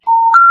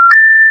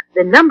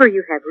The number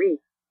you have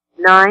reached,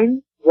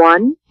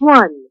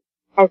 911,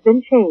 has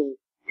been changed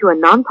to a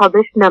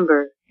non-published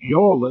number.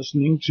 You're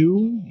listening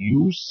to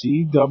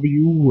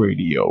UCW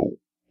Radio.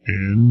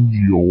 In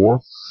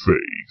your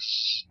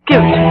face.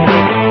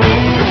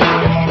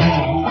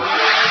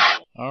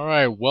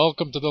 Alright,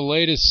 welcome to the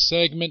latest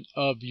segment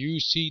of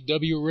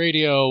UCW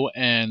Radio,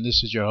 and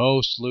this is your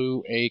host,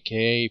 Lou,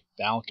 aka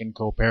Falcon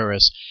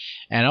Coparis.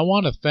 And I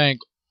want to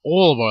thank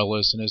all of our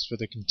listeners for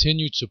the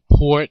continued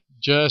support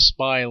just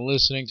by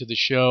listening to the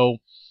show.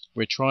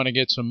 We're trying to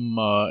get some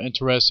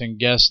interesting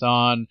guests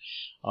on,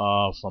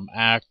 from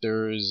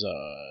actors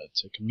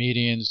to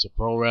comedians to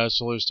pro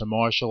wrestlers to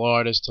martial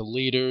artists to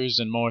leaders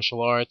in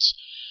martial arts,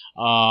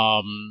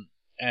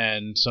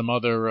 and some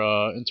other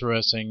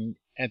interesting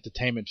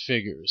entertainment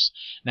figures.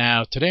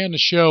 Now, today on the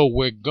show,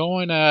 we're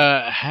going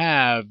to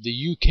have the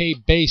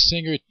UK-based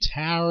singer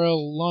Tara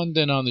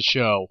London on the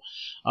show.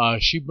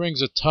 She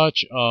brings a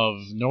touch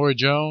of Norah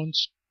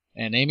Jones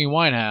and Amy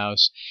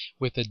Winehouse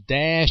with a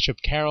dash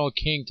of Carole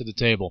King to the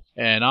table.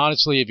 And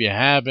honestly, if you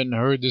haven't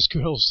heard this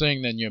girl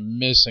sing, then you're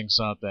missing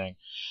something.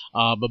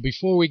 But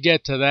before we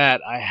get to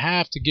that, I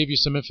have to give you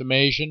some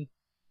information.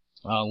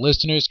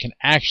 Listeners can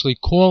actually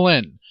call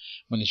in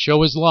when the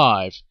show is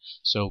live.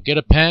 So get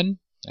a pen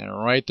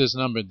and write this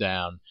number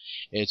down.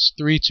 It's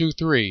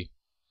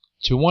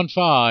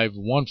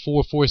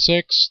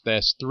 323-215-1446.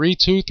 That's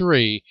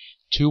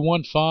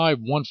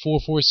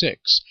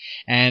 323-215-1446.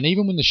 And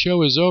even when the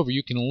show is over,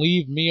 you can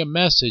leave me a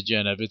message,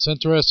 and if it's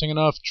interesting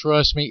enough,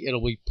 trust me,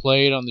 it'll be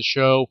played on the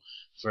show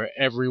for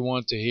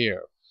everyone to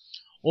hear.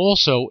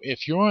 Also,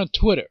 if you're on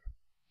Twitter,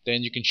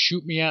 then you can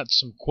shoot me out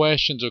some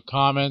questions or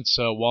comments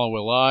while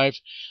we're live.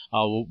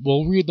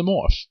 We'll read them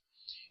off.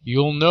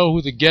 You'll know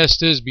who the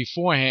guest is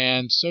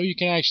beforehand, so you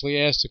can actually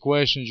ask the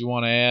questions you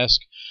want to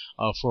ask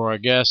for our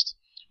guest.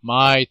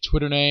 My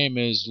Twitter name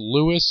is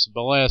Louis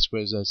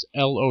Velazquez. That's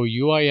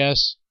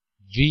LouisVelazquez.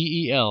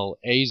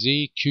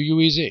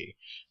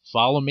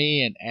 Follow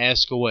me and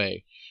ask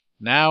away.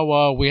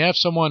 Now we have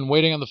someone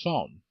waiting on the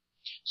phone.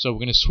 So we're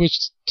going to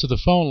switch to the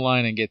phone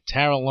line and get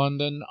Tara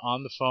London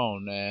on the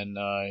phone. And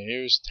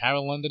here's Tara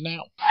London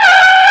now.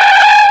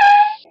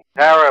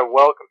 Tara,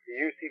 welcome to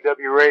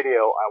UCW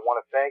Radio. I want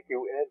to thank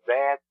you in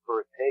advance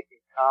for taking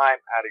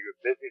time out of your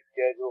busy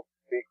schedule to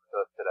speak with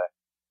us today.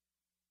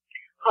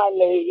 Hi,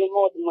 Lou. You're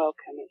more than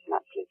welcome. It's an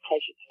absolute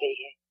pleasure to be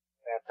here.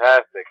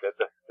 Fantastic.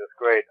 That's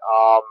great.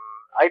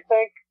 I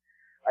think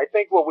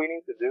what we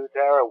need to do,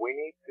 Tara, we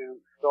need to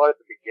start at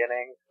the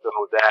beginning so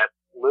that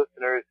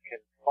listeners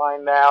can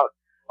find out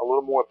a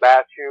little more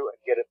about you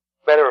and get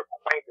better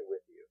acquainted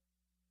with you.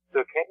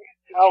 So can you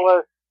tell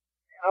us,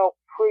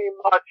 pretty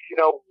much,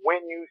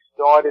 when you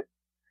started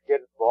to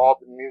get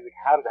involved in music,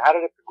 how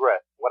did it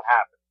progress? What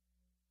happened?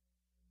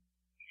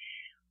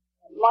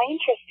 My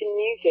interest in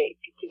music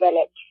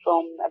developed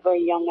from a very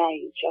young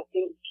age. I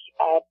think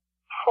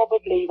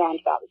probably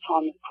around about the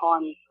time of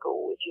primary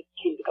school, which is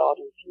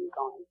kindergarten for you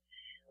guys.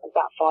 I was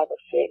about 5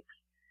 or 6.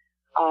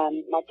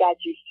 My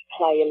dad used to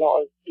play a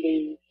lot of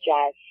blues,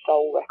 jazz,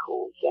 soul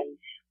records, and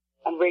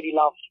really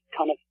loved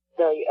kind of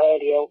very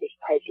early Elvis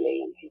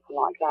Presley and people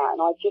like that.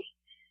 And I just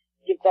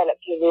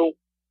developed a real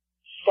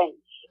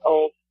sense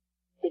of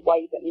the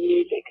way that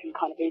music can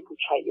kind of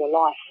infiltrate your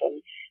life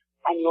and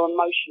your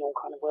emotional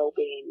kind of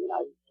well-being,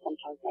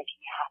 sometimes making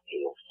you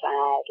happy or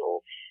sad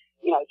or,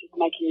 just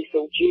making you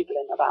feel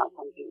jubilant about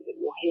something that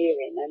you're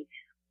hearing. And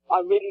I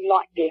really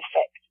liked the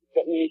effect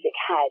that music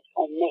had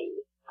on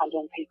me and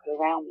on people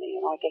around me.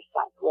 And I guess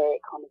that's where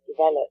it kind of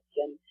developed.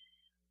 And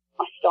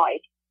I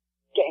started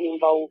getting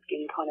involved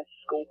in kind of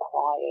school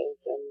choirs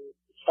and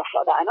stuff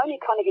like that. And only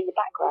kind of in the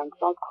background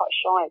because I was quite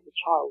shy as a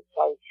child.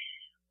 So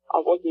I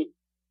wasn't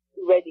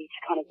ready to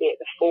kind of be at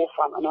the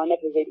forefront. And I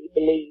never really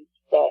believed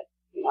that,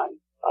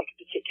 I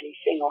could particularly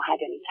sing or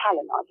had any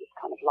talent. I just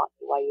kind of liked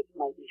the way it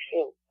made me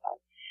feel. So,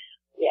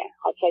 yeah,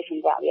 I'd say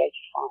from about the age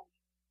of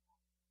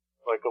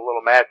 5. Like a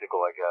little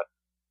magical, I guess.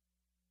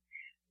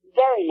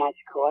 Very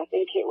magical. I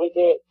think it was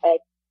a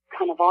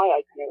kind of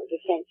eye-opener. It was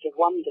a sense of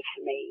wonder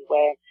for me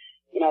where,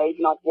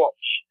 even I'd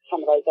watch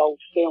some of those old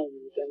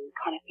films and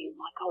kind of think,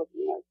 my God,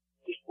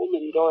 this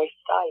woman, Doris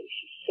Day,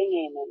 she's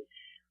singing and,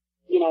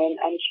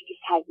 and she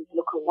just has this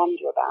look of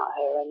wonder about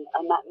her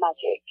and that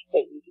magic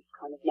that you just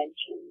kind of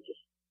mentioned just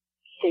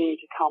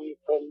seemed to come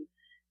from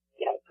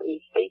the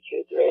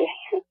speakers really.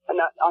 and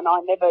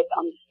I never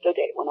understood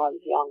it when I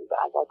was young,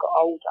 but as I got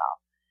older,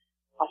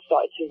 I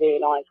started to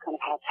realise kind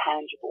of how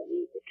tangible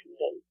music can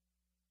be.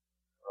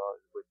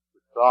 With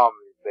some,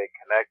 they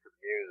connect with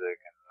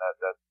music, and that's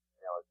as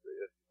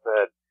you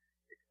said,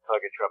 it can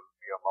tug at your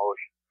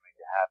emotions, make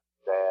you happy,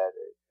 sad,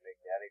 it can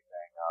make you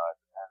anything. It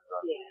depends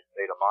on what your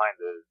state of mind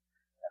is,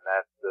 and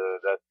that's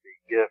the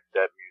gift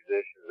that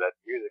musicians, that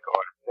music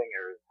artists,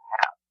 singers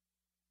have.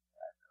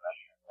 And that's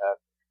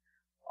fantastic.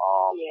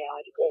 Yeah,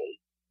 I'd agree.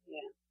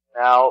 Yeah.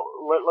 Now,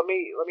 let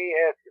me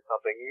ask you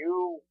something.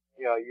 You're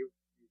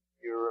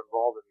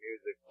involved in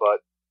music,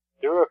 but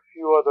there are a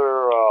few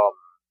other,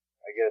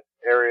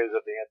 areas of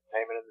the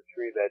entertainment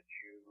industry that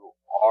you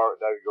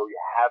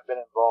have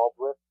been involved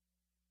with.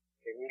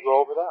 Can you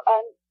go over that?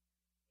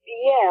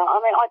 Yeah, I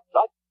mean, I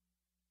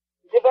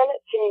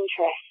developed an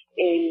interest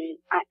in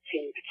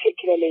acting,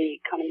 particularly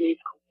kind of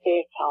musical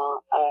theatre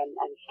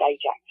and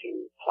stage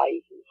acting,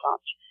 plays and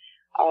such.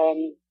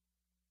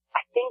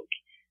 I think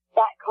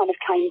that kind of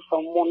came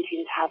from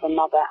wanting to have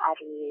another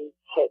avenue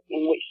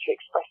in which to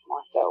express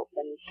myself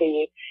and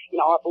see if,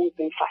 I've always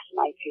been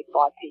fascinated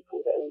by people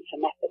that are into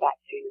method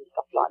acting and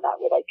stuff like that,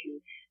 where they can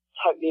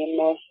totally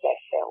immerse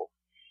themselves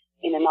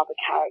in another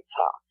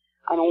character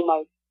and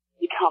almost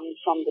become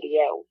somebody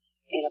else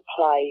in a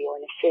play or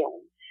in a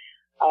film.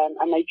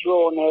 And they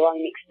draw on their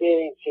own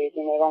experiences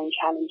and their own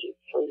challenges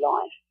through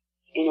life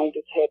in order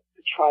to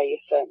portray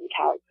a certain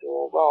character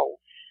or role.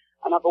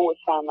 And I've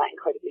always found that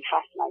incredibly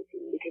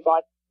fascinating because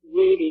I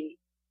really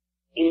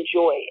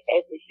enjoy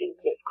everything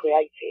that's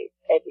creative,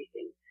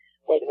 everything,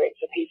 whether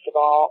it's a piece of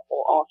art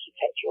or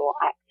architecture or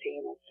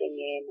acting or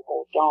singing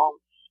or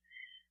dance.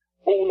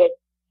 All of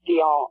the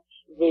arts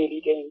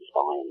really do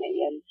inspire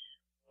me.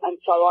 And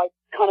so I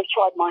kind of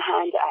tried my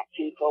hand at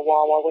acting for a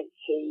while. I went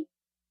to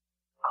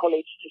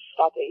college to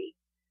study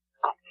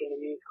acting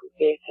and musical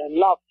theatre and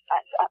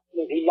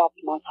absolutely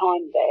loved my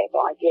time there,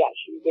 but I did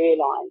actually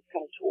realise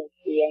kind of towards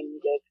the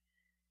end of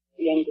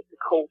the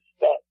course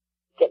that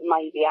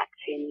maybe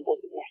acting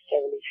wasn't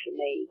necessarily for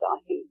me, that I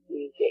think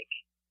music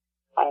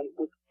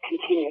was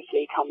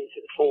continuously coming to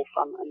the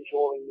forefront and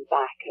drawing me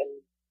back,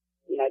 and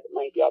that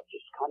maybe I'd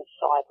just kind of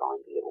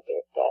sidelined a little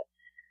bit, but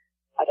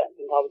I don't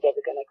think I was ever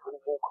going to kind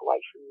of walk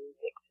away from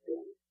music, to be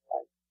honest.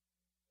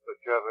 But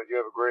you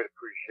have a great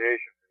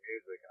appreciation for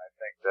music, and I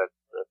think that's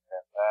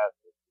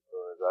fantastic,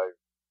 because I've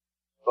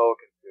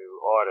spoken to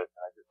artists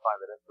and I just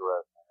find it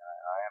interesting, and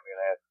I am going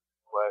to ask this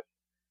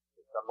question.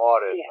 Some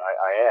artists, yeah.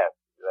 I ask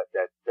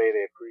that say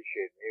they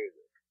appreciate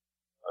music,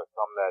 or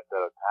some that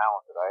are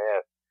talented, I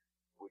ask,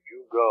 would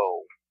you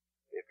go,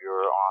 if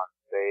you're on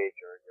stage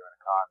or you're in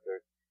a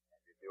concert and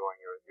you're doing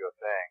your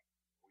thing,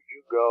 would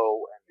you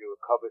go and do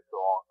a cover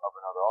song of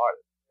another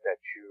artist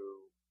that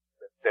you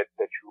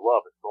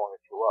love, a song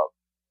that you love?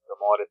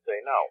 Some artists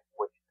say no,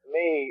 which to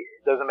me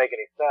doesn't make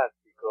any sense,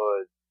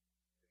 because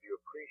if you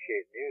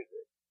appreciate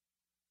music,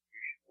 you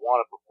should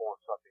want to perform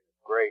something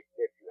that's great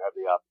if you have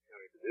the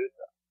opportunity to do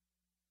so.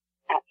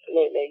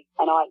 Absolutely.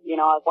 And I 100%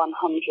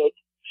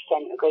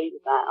 agree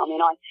with that. I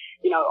mean, I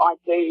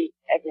do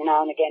every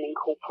now and again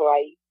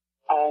incorporate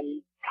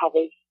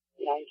covers,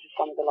 into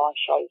some of the live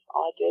shows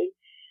I do,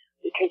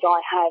 because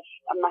I have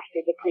a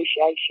massive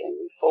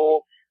appreciation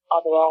for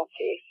other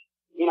artists,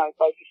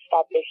 both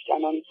established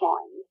and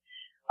unsigned.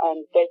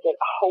 There's a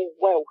whole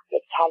wealth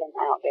of talent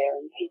out there,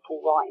 and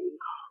people writing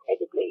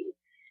incredibly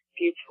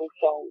beautiful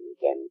songs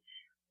and,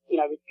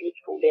 with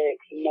beautiful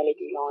lyrics and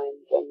melody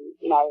lines. And,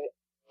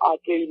 I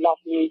do love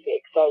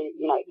music, so,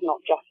 it's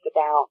not just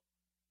about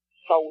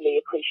solely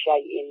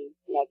appreciating,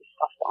 the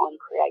stuff that I'm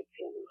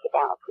creating. It's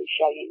about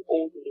appreciating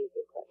all the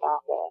music that's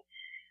out there.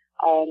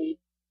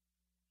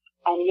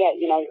 And yeah,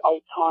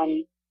 old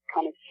time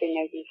kind of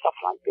singers and stuff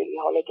like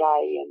Billie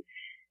Holiday and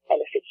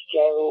Ella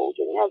Fitzgerald,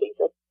 and, these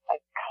are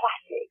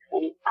classics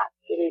and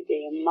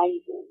absolutely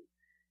amazing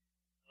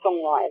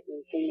songwriters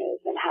and singers.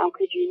 And how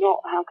could you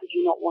not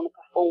want to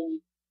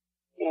perform,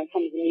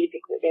 some of the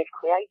music that they've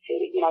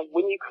created?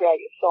 When you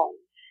create a song,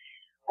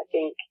 I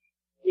think,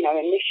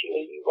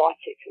 initially you write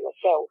it for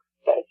yourself,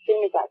 but as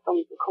soon as that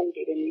song's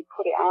recorded and you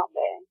put it out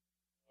there,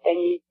 then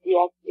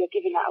you're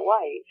giving that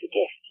away. It's a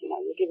gift,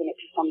 you're giving it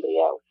to somebody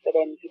else for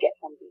them to get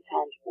something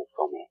tangible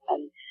from it.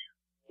 And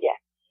yeah,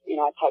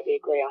 I totally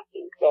agree. I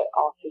think that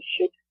artists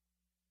should,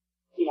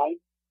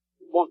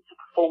 want to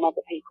perform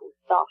other people's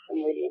stuff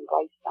and really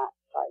embrace that.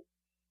 So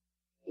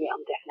yeah,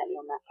 I'm definitely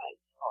on that page.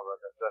 Oh,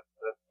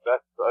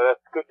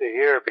 that's good to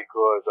hear,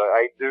 because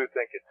I do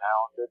think you're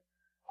talented.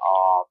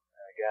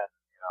 And again,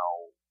 you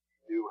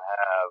do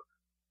have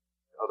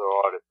other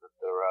artists that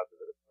are out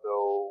there that are so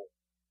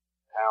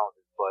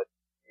talented, but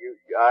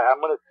I'm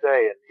going to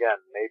say, and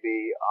again,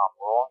 maybe I'm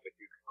wrong, but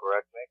you can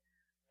correct me.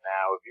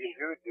 Now, if you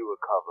do a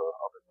cover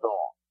of a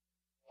song,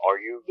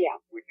 would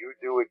you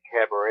do it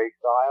cabaret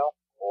style,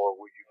 or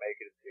would you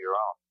make it into your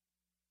own?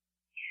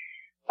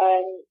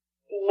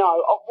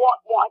 No. What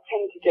I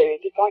tend to do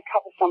is, if I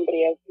cover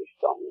somebody else's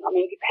song, I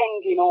mean,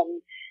 depending on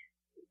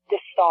the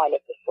style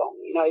of the song,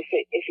 if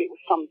it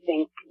was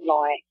something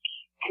like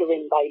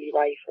Corinne Bailey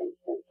Rae, for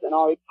instance, then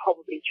I would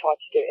probably try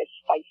to do it as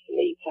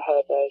faithfully to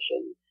her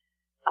version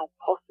as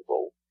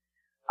possible,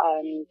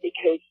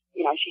 because,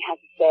 she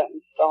has a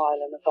certain style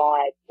and a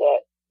vibe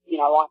that,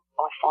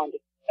 I find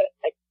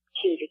a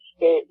kindred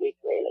spirit with,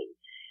 really.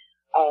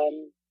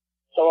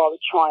 So I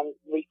would try and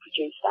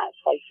reproduce that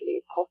as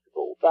faithfully as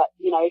possible. But,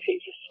 if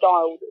it's a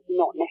style that's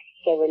not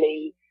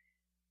necessarily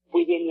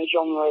within the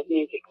genre of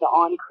music that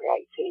I'm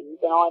creating,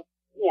 then I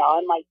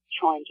may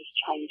try and just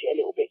change it a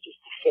little bit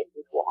just to fit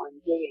with what I'm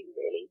doing,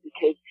 really.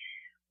 Because,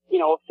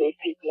 obviously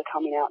if people are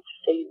coming out to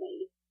see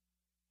me,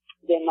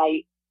 then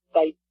they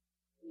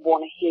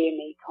want to hear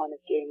me kind of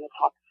doing the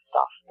type of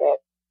stuff that,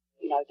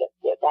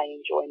 that they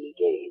enjoy me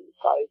doing.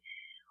 So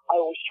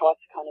I always try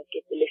to kind of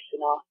give the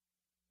listener,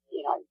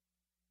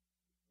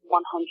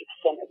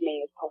 100% of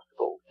me as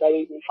possible. So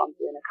even if I'm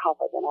doing a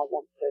cover, then I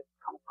want to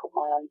kind of put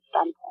my own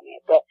stamp on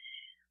it. But,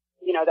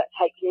 you know, that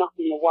takes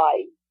nothing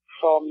away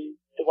from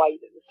the way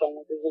that the song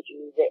was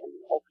originally written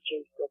or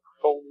produced or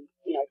performed,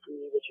 you know, from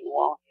the original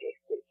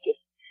artist. It's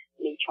just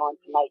me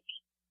trying to make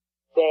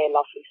their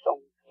lovely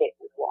songs fit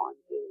with what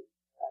I'm doing.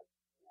 So,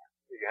 yeah.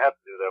 You have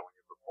to do that when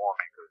you're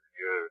performing, because if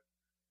you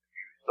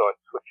start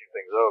switching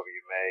things over,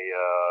 you may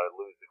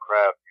lose the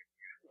craft.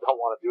 You don't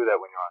want to do that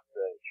when you're on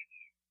stage.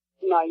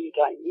 No, you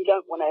don't. You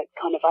don't want to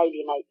kind of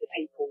alienate the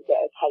people that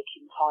are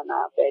taking time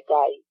out of their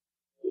day,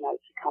 you know,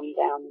 to come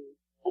down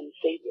and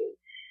see you.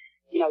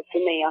 You know, for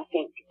me, I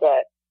think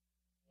that,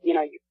 you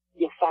know,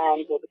 your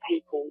fans or the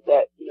people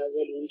that, you know,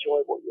 really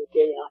enjoy what you're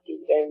doing, I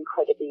think they're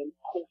incredibly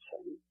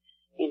important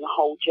in the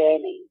whole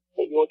journey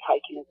that you're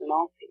taking as an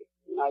artist.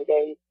 You know,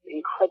 they're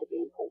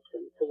incredibly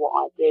important to what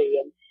I do.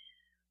 And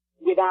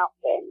without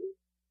them,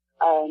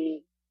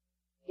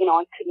 you know,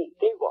 I couldn't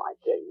do what I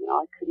do. You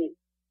know, I couldn't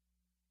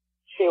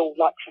feel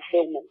like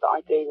fulfillment that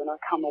I do when I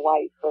come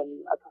away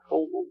from a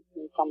performance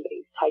and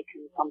somebody's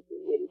taken something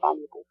really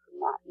valuable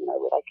from that, you know,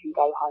 where they can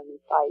go home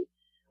and say,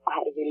 I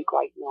had a really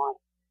great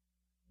night.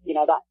 You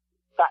know, that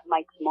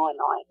makes my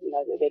night, you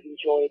know, that they've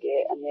enjoyed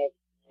it and they've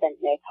spent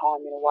their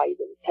time in a way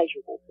that was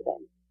pleasurable for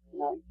them, you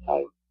know,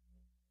 so.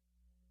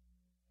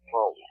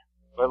 Well, yeah.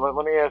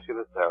 Let me ask you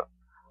this, Sarah.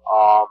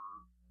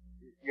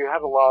 You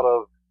have a lot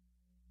of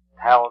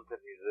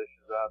talented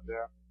musicians out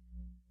there,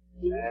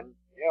 and,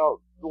 you know,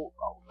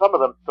 some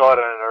of them start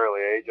at an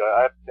early age.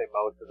 I have to say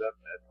most of them,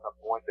 at some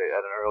point,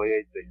 at an early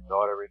age, they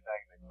start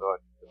everything. They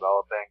start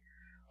developing.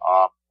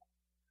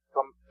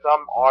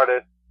 Some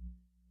artists,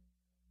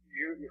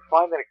 you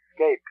find an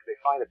escape, because they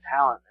find a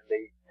talent, and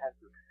they tend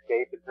to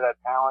escape into that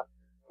talent,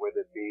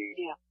 whether it be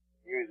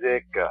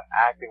music,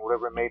 acting,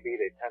 whatever it may be,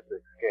 they tend to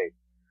escape.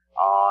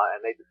 And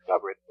they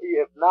discover it.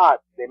 If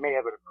not, they may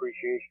have an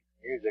appreciation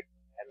for music,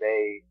 and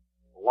they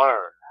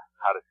learn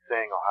how to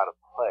sing or how to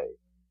play,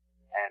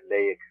 and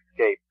they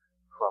escape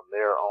from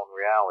their own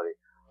reality.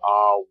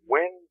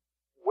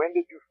 When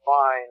did you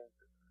find,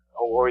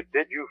 or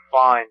did you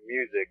find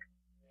music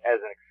as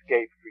an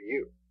escape for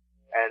you?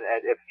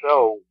 And if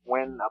so,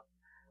 when,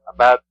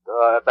 about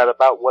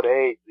what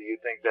age do you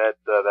think that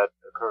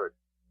occurred?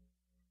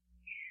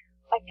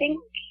 I think,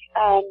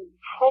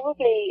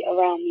 probably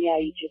around the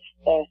age of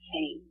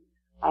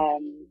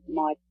 13,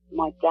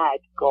 my dad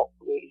got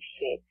really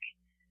sick,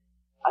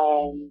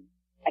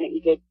 and it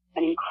was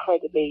an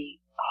incredibly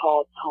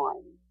hard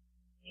time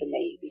for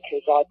me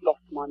because I'd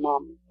lost my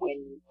mum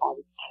when I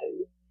was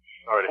 2,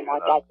 and my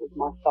dad was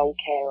my sole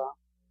carer.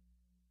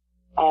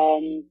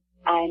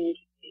 And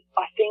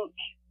I think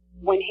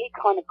when he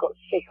kind of got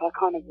sick, I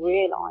kind of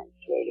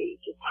realised really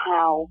just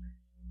how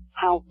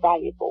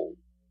valuable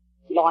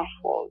life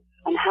was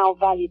and how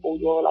valuable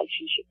your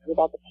relationships with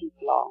other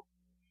people are.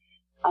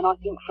 And I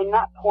think from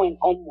that point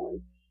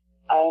onwards,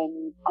 I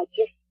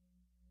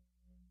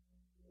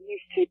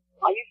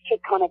used to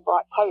kind of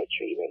write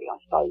poetry really, I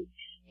suppose.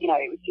 You know,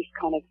 it was just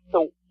kind of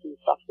thoughts and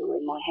stuff that were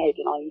in my head,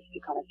 and I used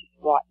to kind of just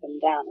write them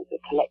down as a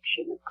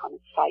collection of kind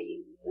of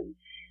sayings and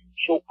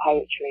short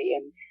poetry.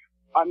 And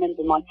I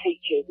remember my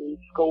teachers in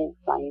school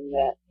saying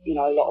that, you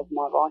know, a lot of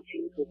my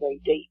writings were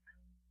very deep.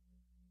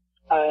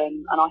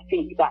 And I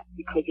think that's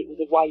because it was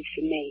a way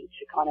for me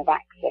to kind of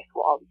access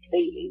what I was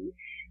feeling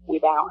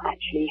without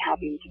actually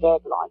having to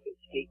verbalise it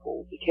to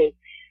people. Because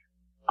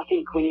I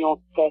think when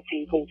you're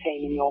 13,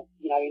 14 and you're,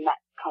 you know, in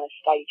that kind of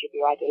stage of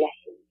your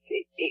adolescence,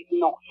 it's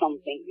not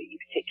something that you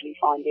particularly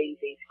find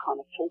easy to kind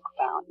of talk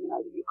about, you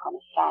know, that you're kind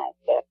of sad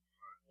that,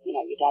 you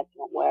know, your dad's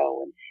not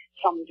well. And to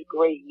some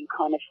degree, I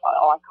kind of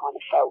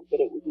felt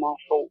that it was my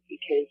fault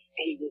because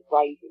he was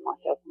raising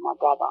myself and my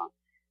brother.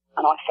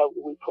 And I felt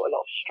that we put a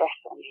lot of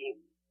stress on him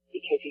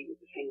because he was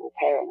a single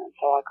parent. And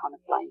so I kind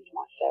of blamed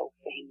myself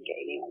for him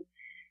getting ill.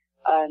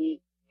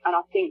 And I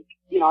think,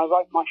 you know, I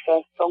wrote my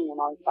first song when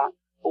I was about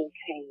 14.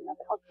 I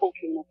think I was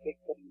 14 or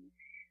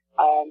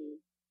 15.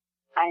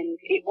 And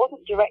it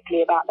wasn't directly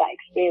about that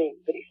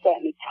experience, but it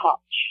certainly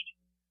touched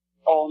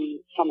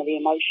on some of the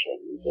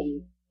emotions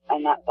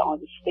and that I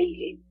was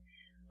feeling.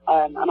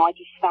 And I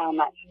just found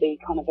that to be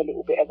kind of a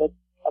little bit of a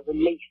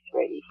release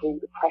really for all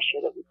the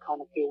pressure that was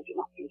kind of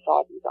building up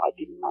inside me that I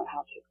didn't know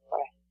how to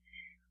express.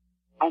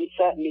 And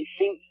certainly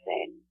since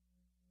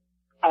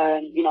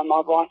then, you know, my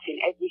writing,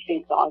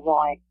 everything that I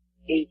write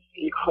is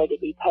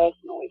incredibly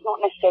personal. It's not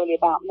necessarily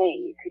about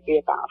me. It could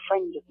be about a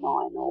friend of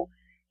mine or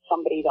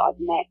somebody that I've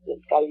met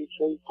that's going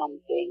through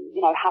something,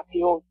 you know,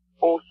 happy or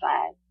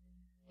sad.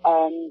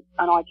 And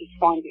I just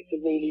find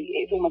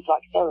it's almost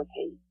like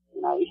therapy,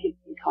 you know, you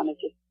kind of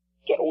just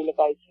get all of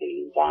those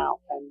feelings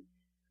out and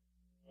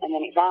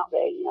then it's out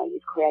there, you know,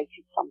 you've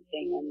created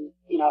something and,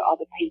 you know,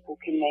 other people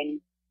can then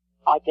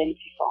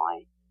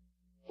identify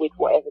with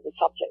whatever the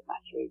subject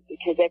matter is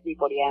because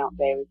everybody out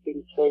there has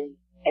been through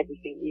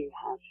everything you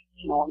have. Do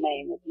you know what I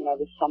mean? You know,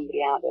 there's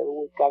somebody out there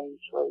always going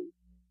through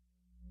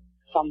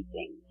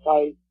something.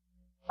 So,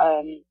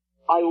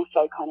 I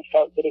also kind of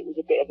felt that it was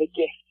a bit of a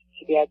gift to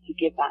to be able to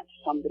give that to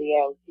somebody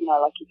else. You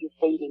know, like if you're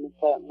feeling a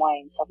certain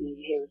way and suddenly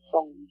you hear a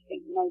song and you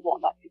think, you know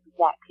what, that's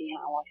exactly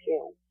how I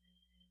feel.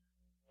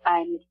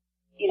 And,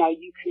 you know,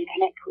 you can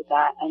connect with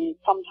that, and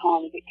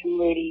sometimes it can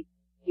really,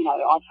 you know,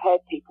 I've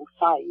heard people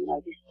say, you know,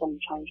 this song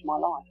changed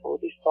my life, or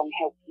this song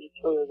helped me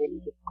through a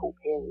really difficult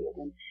period,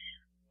 and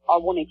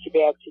I wanted to be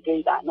able to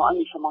do that, not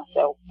only for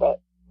myself, but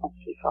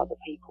obviously for other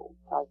people.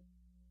 So,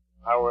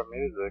 power of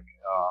music,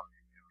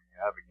 you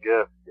have a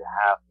gift, you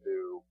have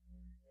to,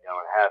 you know,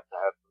 it has to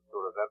have some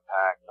sort of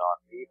impact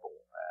on people,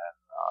 and,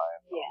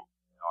 yeah.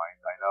 you know,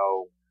 I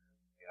know,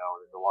 you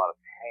know, there's a lot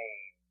of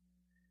pain.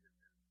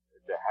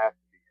 There has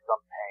to be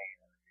some pain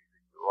in the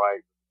music you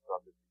write, the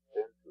stuff that you've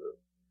been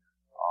through.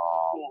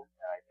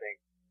 And I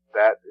think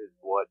that's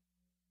what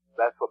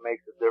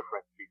makes the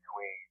difference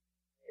between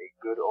a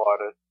good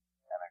artist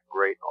and a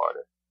great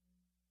artist,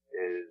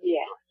 is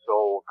your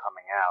soul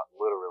coming out,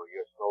 literally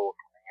your soul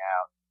coming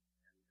out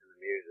into the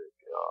music,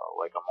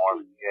 like a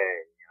Marvin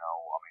Gaye, you know,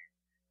 I mean,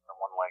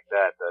 someone like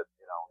that,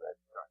 you know, that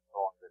certain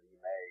songs that he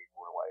made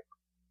were like,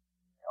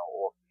 you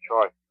know, off the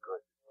charts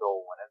because his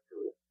soul went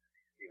into it.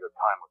 These are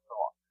timeless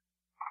songs.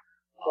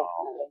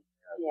 Definitely.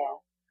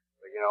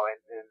 But, you know, in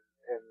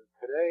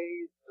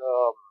today's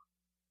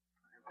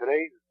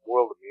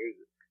world of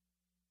music,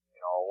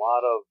 you know, a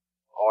lot of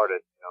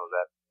artists, you know,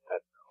 that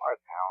are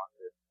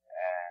talented,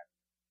 and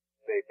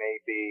they may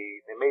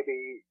be,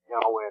 you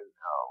know, in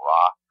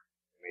rock,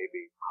 they may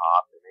be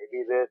pop, they may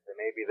be this, they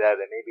may be that,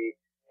 they may be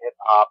hip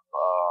hop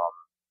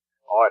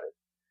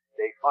artists.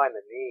 They find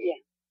the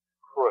need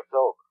to cross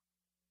over.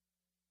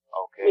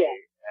 Okay,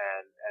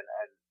 and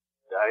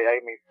I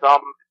mean,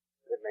 some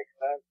it makes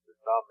sense, to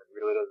some it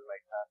really doesn't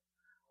make sense.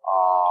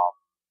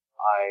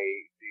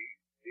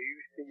 Do you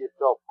see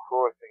yourself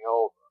crossing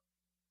over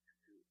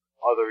to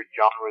other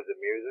genres of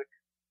music?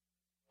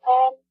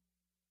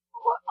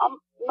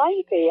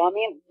 Maybe. I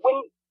mean,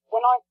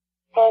 when I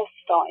first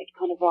started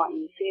kind of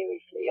writing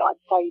seriously,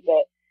 I'd say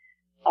that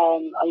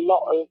a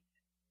lot of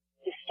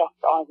the stuff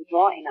that I was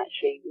writing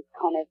actually was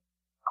kind of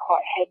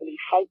quite heavily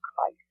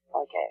folk-based,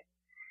 I guess,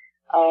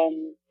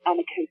 and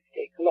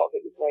acoustic. A lot of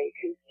it was very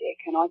acoustic,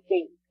 and I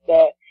think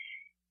that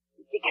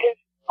because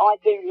I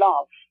do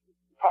love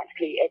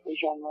practically every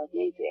genre of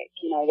music,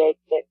 you know, that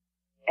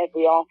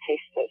every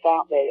artist that's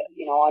out there,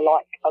 you know, I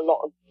like a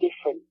lot of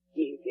different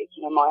music.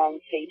 You know, my own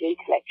CD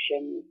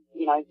collection,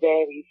 you know,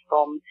 varies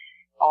from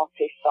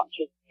artists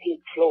such as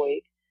Pink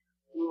Floyd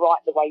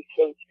right the way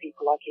through to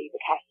people like Eva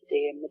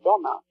Cassidy and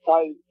Madonna.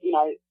 So, you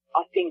know,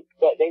 I think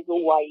that there's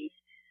always,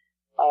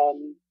 I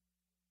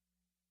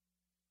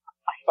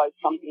suppose,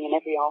 something in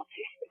every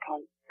artist that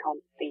kind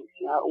of thinks,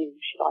 you know, oh,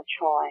 should I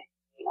try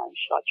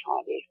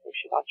this or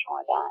should I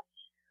try that?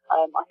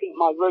 I think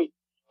my roots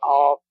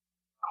are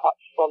quite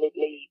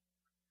solidly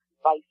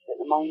based at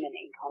the moment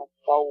in kind of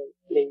soul,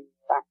 blues,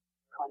 that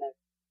kind of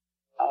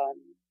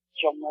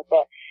genre.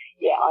 But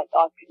yeah, I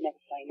could never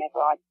say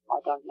never. I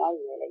don't know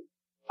really.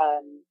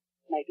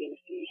 Maybe in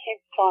a few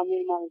years' time,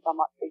 who knows? I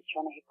might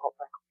feature on a hip hop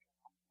record or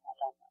something. I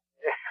don't know.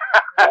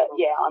 But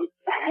yeah,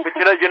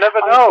 but you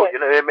never know.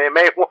 You know, it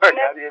may work. You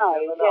never know.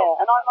 Yeah,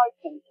 and I'm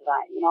open to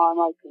that. You know,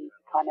 I'm open to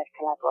kind of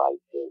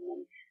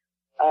collaborating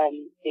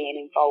and being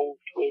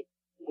involved with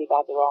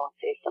other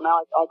artists. I mean,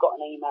 I got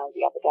an email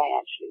the other day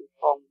actually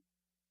from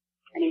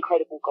an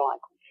incredible guy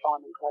called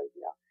Simon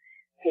Closier,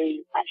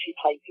 who actually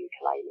plays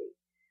ukulele.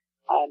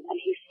 And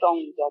his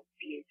songs are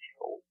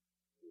beautiful,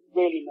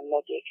 really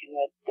melodic, and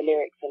the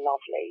lyrics are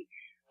lovely.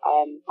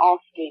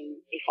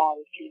 Asking if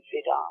I would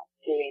consider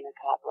doing a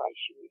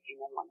collaboration with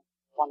him on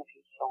one of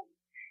his songs.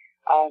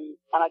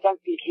 And I don't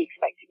think he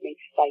expected me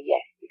to say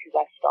yes because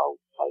our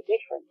styles are so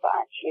different, but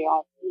actually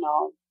I'm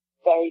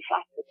very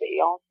flattered that he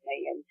asked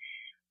me, and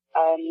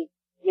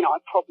you know,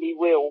 I probably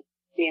will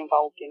be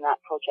involved in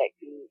that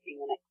project in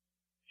the next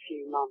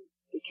few months,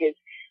 because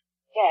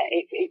yeah,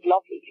 it's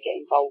lovely to get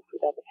involved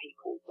with other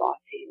people's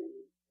writing and,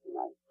 you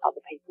know,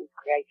 other people's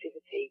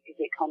creativity, because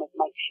it kind of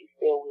makes you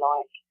feel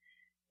like,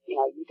 you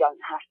know, you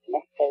don't have to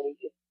necessarily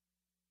just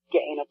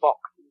get in a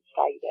box and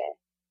stay there.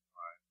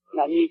 Right. You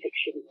know, music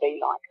shouldn't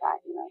be like that.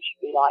 You know, it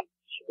should be like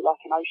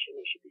an ocean.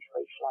 It should be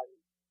free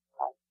flowing.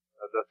 So.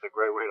 That's a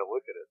great way to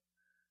look at it.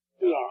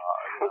 Yeah.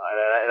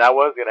 And I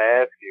was going to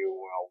ask you,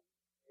 well,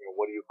 you know,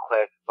 what do you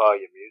classify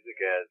your music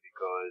as?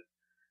 Because,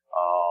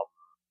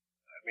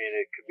 I mean,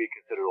 it could be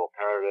considered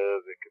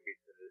alternative. It could be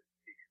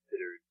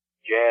considered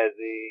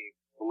jazzy,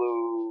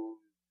 blues,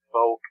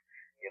 folk.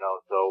 You know,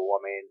 so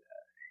I mean,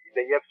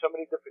 you have so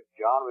many different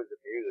genres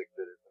of music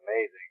that it's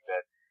amazing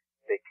that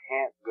they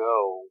can't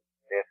go.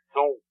 They're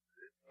so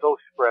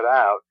spread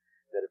out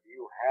that if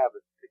you have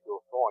a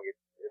particular song, it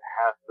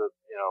has to,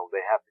 you know,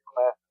 they have to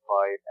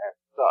classify it as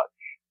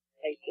such.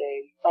 They do.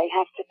 They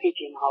have to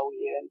pigeonhole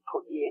you and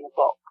put you in a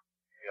box.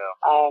 Yeah.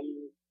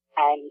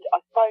 And I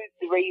suppose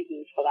the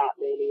reasons for that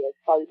really is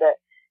so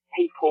that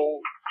people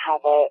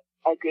have a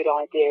good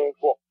idea of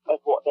what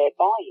they're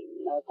buying,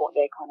 you know, of what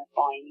they're kind of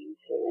buying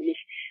into. And if,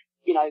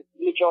 you know,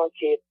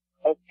 majority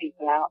of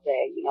people out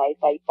there, you know,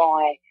 if they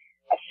buy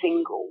a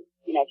single,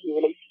 you know, if you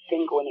release a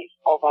single and it's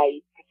of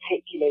a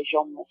particular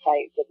genre,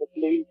 say it's of a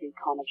bluesy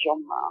kind of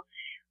genre,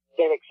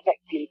 they're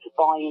expecting to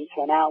buy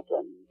into an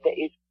album that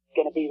is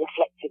going to be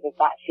reflective of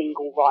that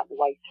single right the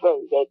way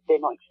through.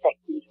 They're not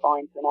expecting to buy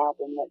into an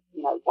album that's,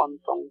 you know,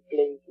 one song's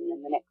blues and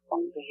then the next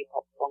song's a hip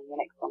hop song, the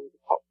next song's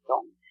a pop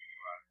song.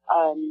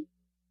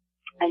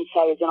 And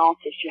so as an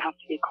artist, you have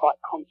to be quite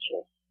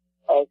conscious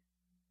of,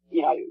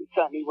 you know,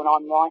 certainly when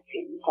I'm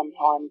writing,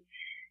 sometimes,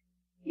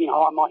 you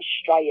know, I might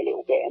stray a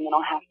little bit and then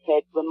I have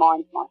to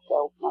remind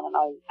myself,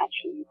 no,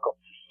 actually you've got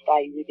to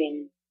stay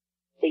within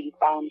these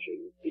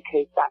boundaries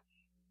because that's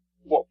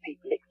what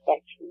people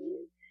expect from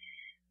you.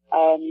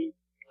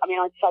 I mean,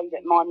 I'd say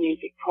that my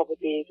music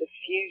probably is a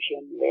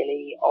fusion,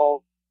 really,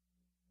 of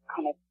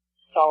kind of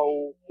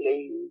soul,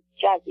 blues,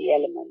 jazzy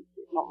elements.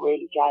 It's not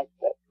really jazz,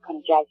 but kind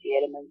of jazzy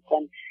elements,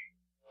 and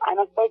I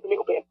suppose a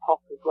little bit of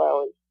pop as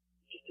well. It's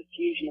just a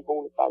fusion of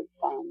all of those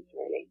sounds,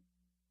 really.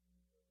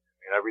 I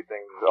mean,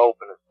 everything's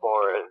open as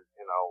far as,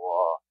 you know,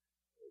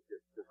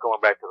 just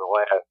going back to the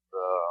last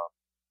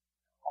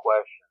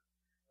question,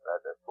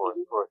 that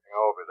first thing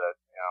over, that,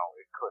 you know,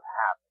 it could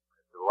happen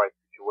if the right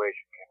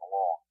situation came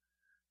along.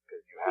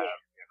 Because you have,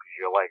 because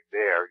you're like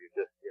there,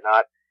 you're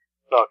not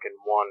stuck in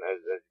one, as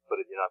you put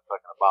it, you're not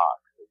stuck in a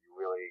box. So you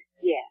really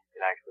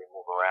can actually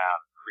move around,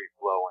 free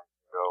flowing,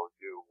 go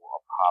do a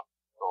pop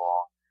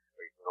song,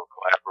 or you can go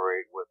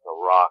collaborate with a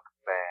rock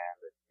band,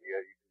 and you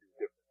can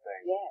do different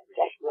things. Yeah,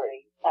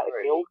 definitely. That would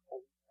be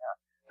awesome. Yeah.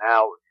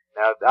 Now,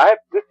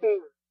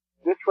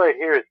 this right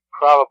here is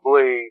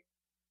probably,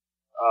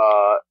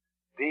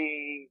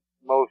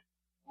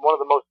 one of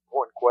the most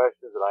important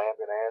questions that I am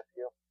going to ask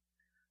you.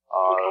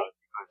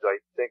 Because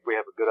I think we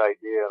have a good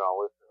idea, and our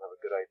listeners have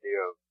a good idea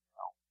of, you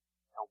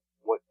know,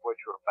 what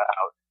you're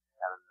about,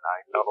 and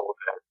I know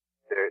that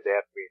they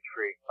have to be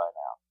intrigued by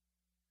now.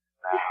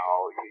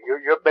 Now,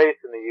 you're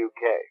based in the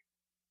UK.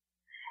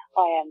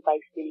 I am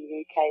based in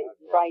the UK. It's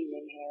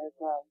raining here as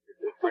well.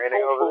 It's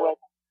raining over there?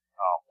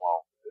 Oh,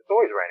 well, it's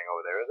always raining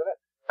over there, isn't it?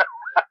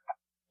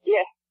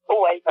 Yeah,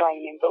 always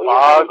raining. But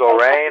fog or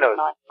rain or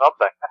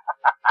something.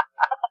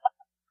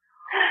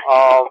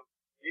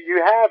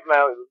 You have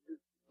now.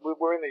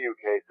 We're in the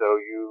UK,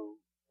 so you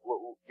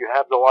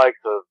have the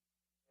likes of,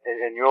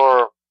 in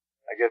your,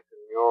 I guess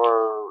in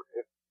your,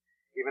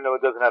 even though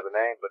it doesn't have a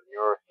name, but in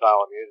your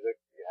style of music,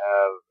 you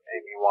have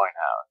Amy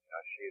Winehouse. You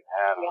know, she's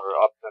had her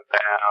ups and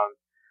downs,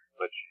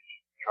 but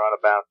she's trying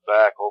to bounce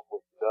back.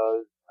 Hopefully she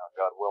does.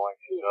 God willing,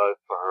 she does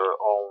for her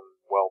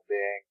own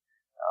well-being.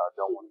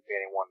 Don't want to see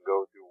anyone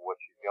go through what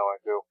she's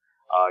going through.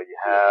 You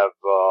have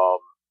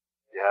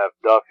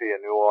Duffy, a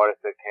new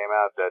artist that came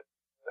out that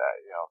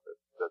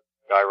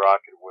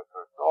skyrocketed with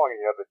her song, and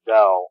you have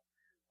Adele.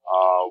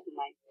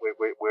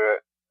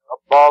 We're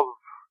above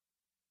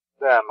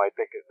them. I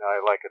think I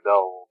like Adele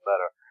a little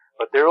better,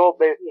 but they're all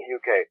based in the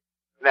UK.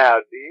 Now,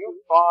 do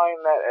you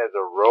find that as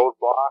a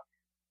roadblock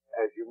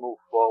as you move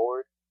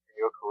forward in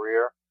your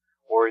career,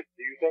 or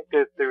do you think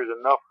that there's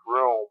enough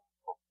room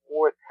for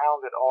four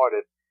talented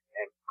artists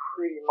in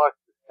pretty much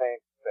the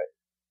same space?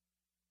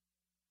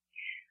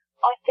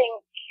 I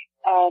think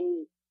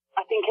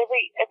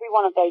every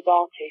one of those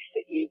artists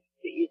that you've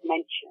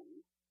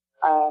mentioned,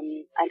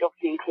 and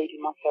obviously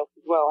including myself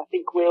as well, I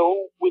think we're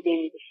all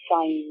within the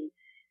same,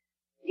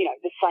 you know,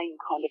 the same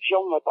kind of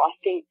genre, but I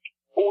think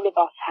all of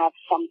us have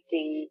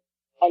something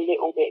a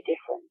little bit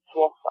different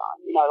to offer.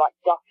 You know, like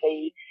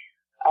Duffy,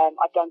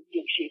 I don't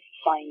think she's the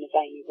same as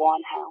Amy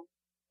Winehouse.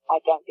 I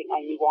don't think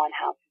Amy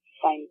Winehouse is the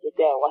same as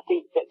Adele. I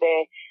think that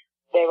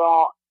there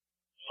are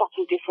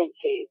subtle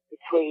differences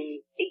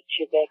between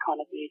each of their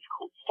kind of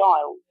musical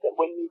styles that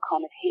when you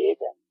kind of hear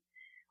them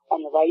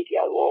on the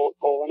radio or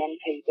an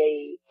MTV,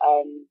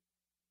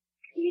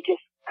 you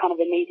just kind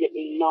of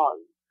immediately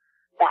know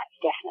that's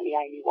definitely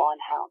Amy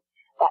Winehouse,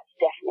 that's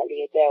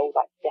definitely Adele,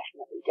 that's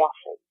definitely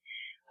Duffy.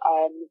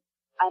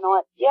 And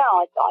I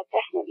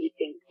definitely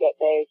think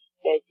that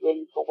there's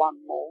room for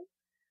one more,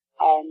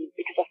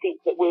 because I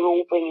think that we're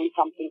all bringing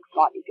something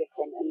slightly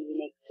different and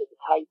unique to the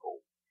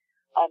table.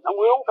 And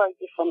we're all very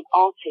different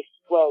artists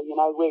as well, you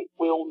know,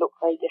 we all look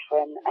very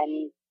different,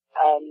 and,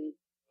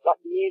 like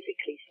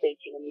musically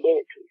speaking and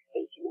lyrically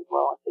speaking as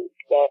well, I think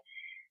that,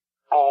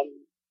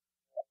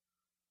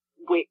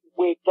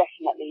 we're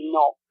definitely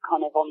not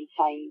kind of on the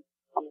same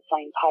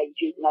page,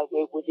 even though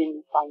we're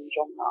within the same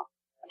genre.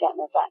 I don't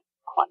know if that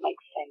quite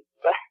makes sense,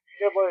 but.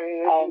 Yeah, but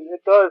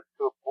it does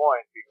to a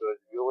point, because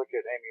if you look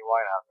at Amy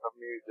Winehouse, her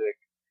music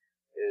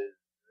is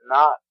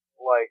not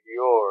like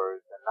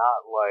yours and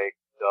not like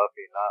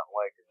Duffy, not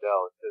like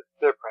Adele. It's just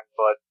different,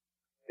 but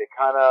they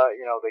kind of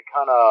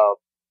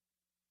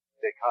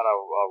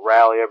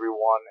rally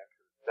everyone into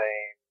the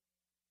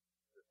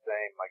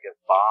same, I guess,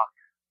 box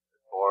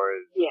as far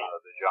as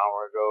the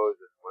genre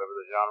goes, and whatever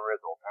the genre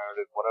is,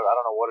 alternative, whatever. I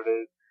don't know what it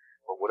is,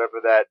 but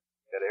whatever that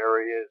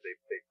area is, they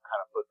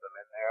kind of put them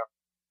in there.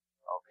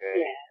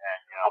 Okay. Yeah.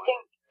 And, you know, I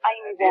think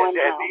Amy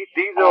Winehouse.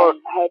 These are.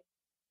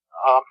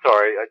 I'm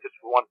sorry. I just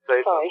want to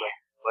say something.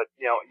 But,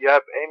 you know, you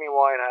have Amy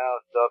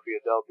Winehouse, Duffy,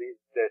 Adele,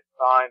 they're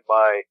signed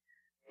by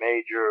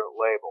major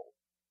labels.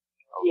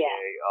 Okay.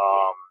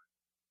 Yeah.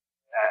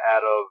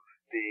 out of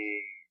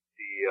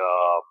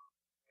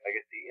I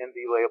guess the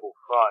indie label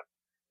front,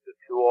 the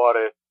two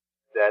artists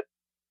that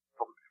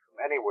from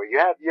anywhere.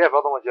 You have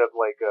other ones. You have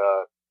like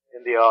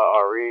Indie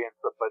RE and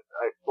stuff, but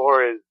as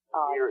far as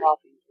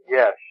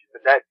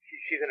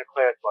she's in a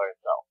class by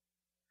herself.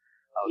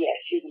 Yeah,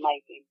 she's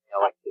amazing. You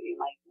know, absolutely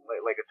amazing.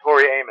 Like a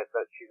Tori Amos,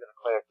 that she's in a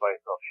class by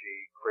herself.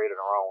 She created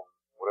her own,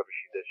 whatever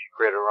she did. She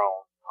created her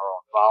own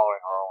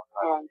following, her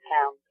own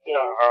sound.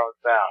 Yeah. Her own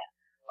sound.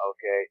 Yeah.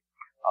 Okay.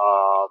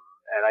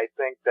 And I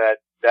think that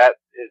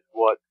is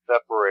what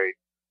separates.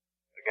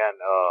 Again,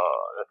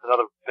 that's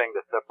another thing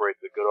that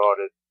separates a good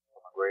artist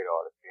from a great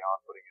artist.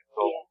 Beyond putting your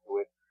soul into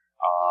it,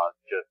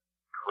 just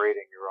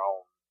creating your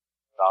own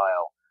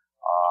style.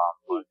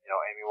 But you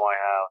know, Amy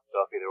Winehouse,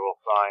 Duffy, they're all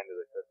signed,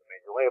 as I said, to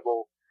major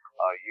labels.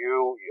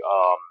 You,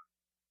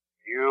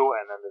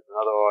 and then there's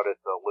another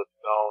artist, Lip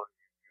Stone.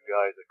 You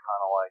guys are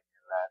kind of like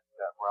in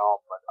that realm.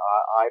 But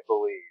I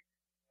believe,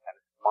 and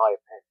it's my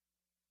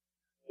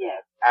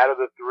opinion, out of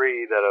the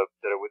three that are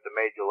with the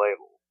major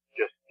labels,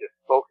 just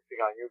focusing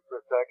on you for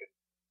a second,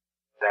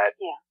 that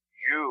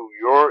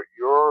your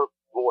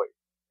voice,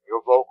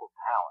 your vocal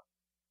talent,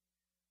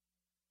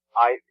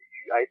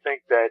 I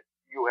think that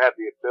you have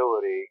the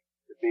ability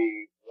to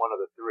be one of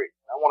the three.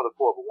 Not one of the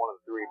four, but one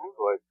of the three,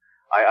 because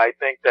I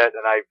think that,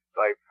 and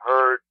I've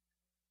heard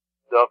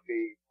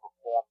Duffy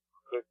perform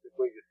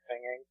acoustically, just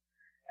singing,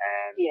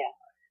 and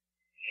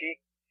she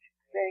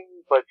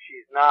sings, but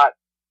she's not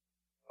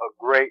a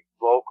great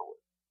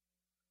vocalist.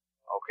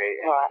 Okay,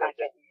 and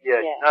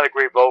she's not a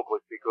great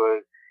vocalist,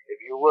 because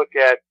if you look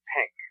at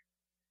Pink,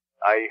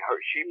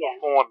 she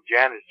performed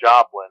Janis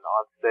Joplin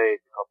on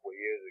stage a couple of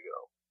years ago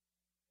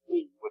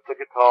with the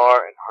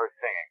guitar and her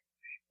singing.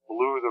 She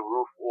blew the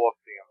roof off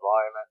the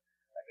environment.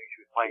 I think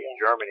she was playing in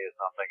Germany or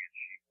something, and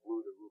she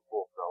blew the roof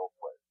off the whole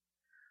place.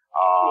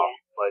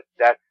 But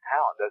that's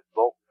talent. That's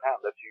vocal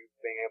talent. That's you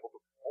being able to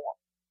perform.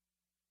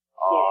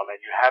 And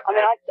you have to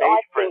have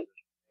stage presence.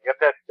 You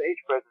have to have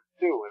stage presence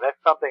too, and that's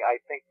something I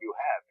think you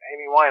have.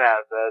 Amy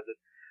Winehouse has it.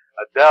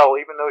 Adele,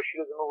 even though she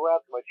doesn't move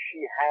around too much,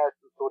 she has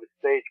some sort of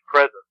stage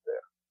presence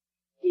there.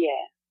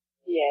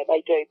 Yeah, they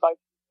do. Both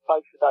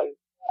of those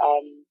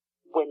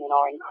women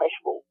are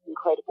incredible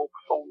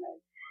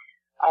performers.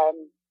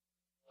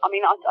 I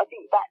mean, I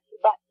think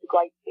that's the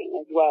great thing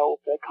as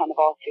well for kind of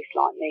artists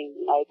like me,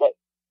 you know, that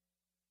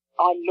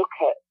I look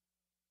at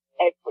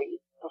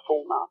every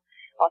performer,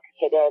 like I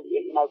said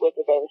earlier, you know,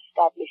 whether they're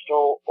established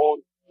or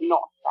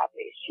not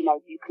established, you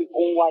know, you can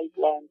always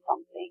learn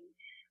something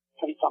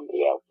from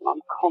somebody else, and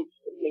I'm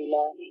constantly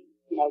learning.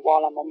 You know,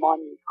 while I'm on my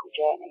musical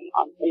journey,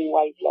 I'm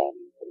always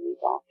learning from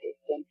these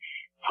artists and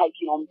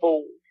taking on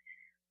board,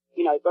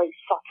 you know, very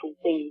subtle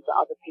things that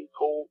other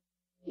people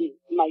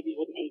maybe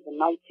wouldn't even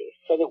notice,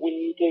 so that when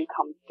you do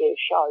come to do a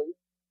show,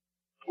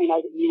 you know,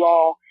 that you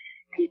are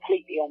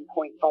completely on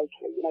point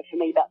vocally. You know, for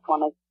me, that's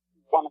one of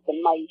the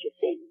major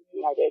things.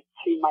 You know, there's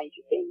two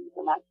major things,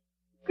 and that's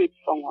good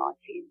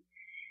songwriting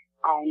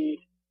and,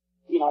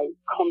 you know,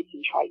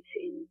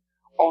 concentrating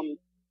on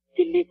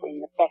delivering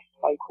the best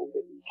vocal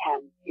that you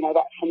can. You know,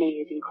 that for me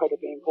is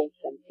incredibly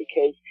important,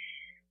 because,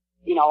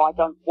 you know, I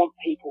don't want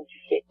people to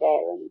sit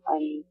there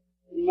and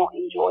not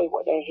enjoy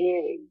what they're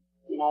hearing,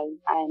 you know,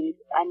 and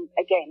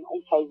again,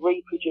 also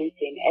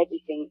reproducing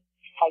everything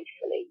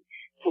faithfully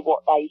to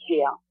what they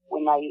hear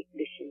when they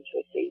listen to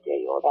a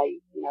CD, or they,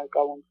 you know,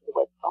 go onto the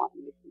website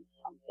and listen to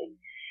something.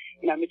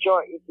 You know,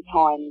 majority of the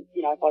time,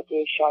 you know, if I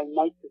do a show,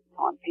 most of the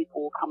time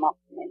people will come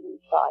up to me and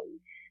say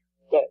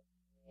that,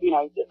 you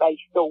know, that they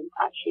thought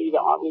actually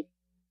that I was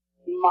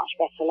much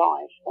better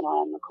live than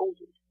I am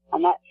recorded.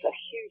 And that's a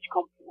huge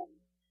compliment.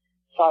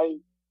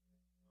 So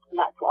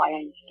that's what I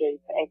aim to do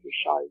for every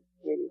show,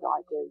 really, that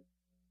I do.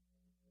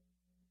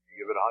 You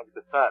give it 100%,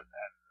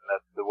 and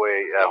that's the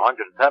way,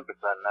 110%,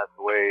 and that's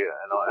the way,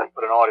 that's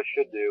what an artist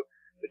should do.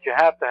 But you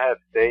have to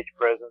have stage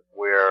presence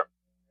where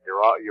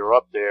you're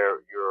up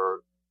there,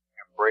 you're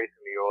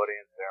embracing the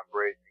audience, they're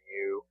embracing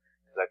you.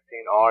 Because I've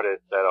seen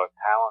artists that are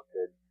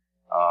talented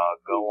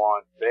go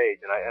on stage,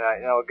 and I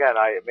you know, again,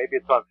 maybe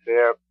it's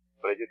unfair,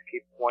 but I just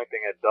keep pointing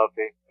at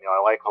Duffy. You know,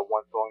 I like her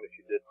one song that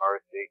she did,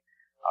 Mercy.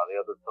 The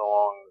other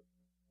songs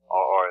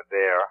are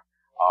there.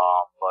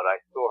 But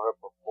I saw her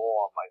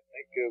perform, I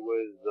think it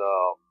was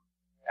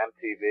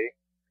MTV.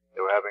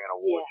 They were having an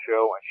award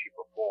show, and she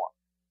performed.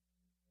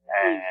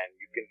 And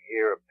you can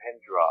hear a pin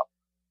drop.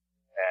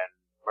 And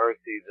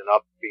Mercy's an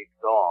upbeat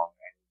song,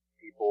 and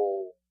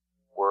people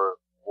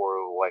were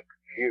like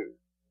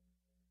confused.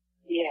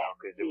 Yeah.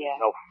 Because there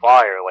was no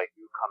fire. Like,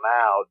 you come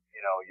out,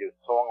 you know, your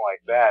song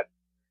like that,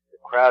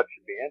 the crowd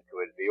should be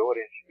into it, the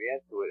audience should be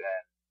into it,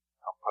 and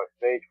her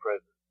stage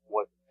presence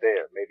wasn't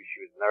there. Maybe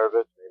she was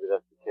nervous, maybe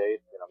that's the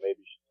case, you know,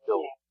 maybe she's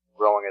still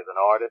growing as an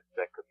artist,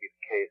 that could be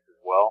the case as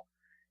well,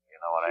 you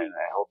know, and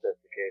I hope that's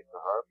the case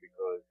for her,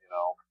 because, you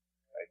know,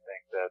 I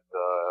think that,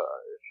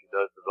 if she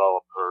does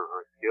develop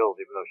her skills,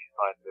 even though she's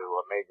signed to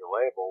a major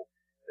label,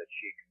 that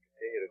she can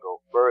continue to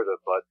go further,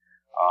 but,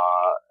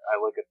 I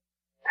look at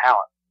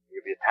talent.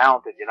 If you're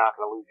talented, you're not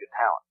going to lose your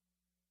talent.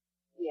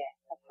 Yeah,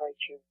 that's very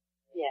true.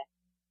 Yeah.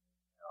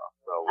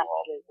 So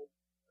Absolutely.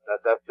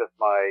 that's just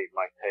my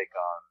take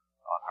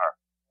on her,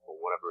 or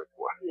whatever it's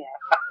worth. Yeah.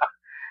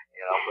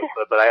 You know,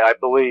 but I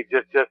believe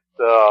just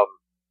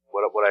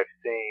what I've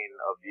seen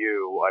of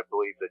you, I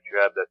believe that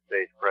you have that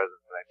stage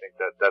presence, and I think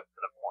that that's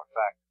an important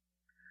factor.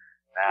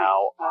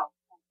 Now,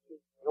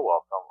 you're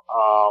welcome.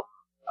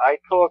 I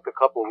talked a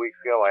couple of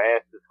weeks ago. I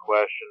asked this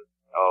question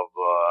of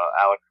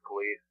Alex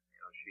Calise. You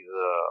know, she's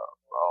a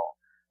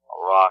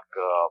rock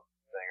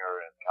singer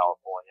in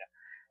California,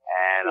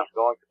 and I'm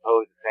going to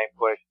pose the same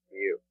question to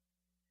you.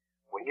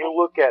 When you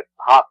look at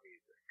pop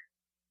music,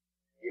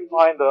 you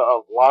find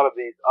a lot of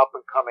these up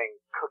and coming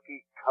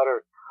cookie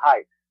cutter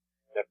types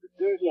that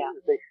producers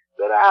they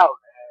spit out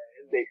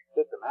and they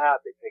spit them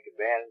out. They take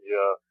advantage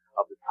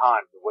of the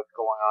times and what's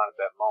going on at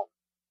that moment.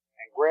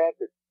 And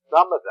granted,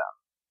 some of them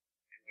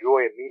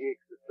enjoy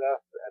immediate success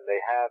and they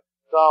have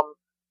a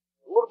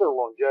little bit of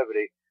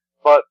longevity,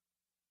 but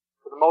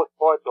for the most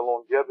part, the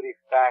longevity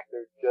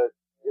factor just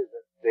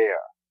isn't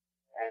there.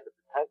 And the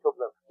potential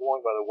of them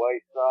falling by the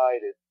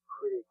wayside is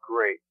pretty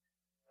great.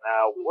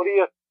 Now,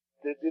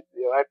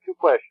 I have two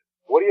questions.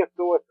 What are your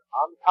thoughts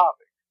on the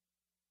topic?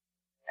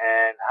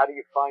 And how do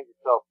you find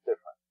yourself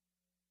different?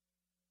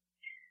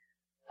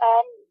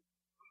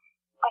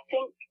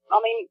 I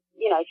mean,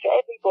 you know, for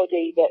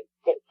everybody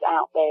that's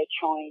out there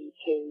trying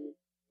to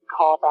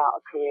carve out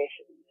a career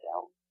for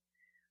themselves,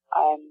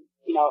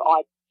 you know,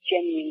 I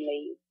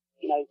genuinely,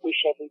 you know, wish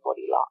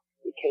everybody luck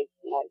because,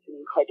 you know, it's an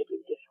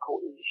incredibly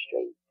difficult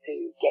industry to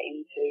get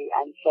into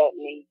and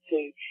certainly to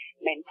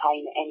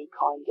maintain any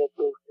kind of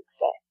real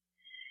success.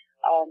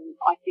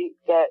 I think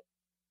that,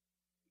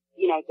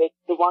 you know,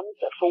 the ones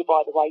that fall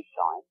by the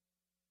wayside,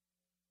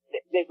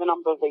 there's a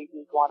number of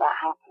reasons why that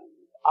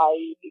happens.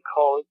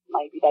 Because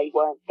maybe they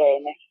weren't there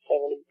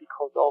necessarily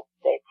because of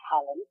their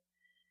talent,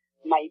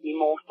 maybe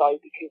more so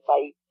because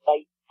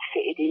they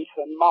fitted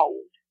into a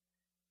mould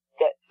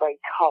that's very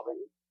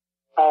current,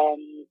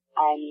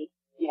 and,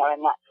 you know, and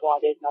that's why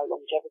there's no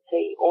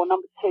longevity. Or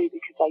number two,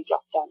 because they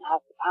just don't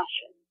have the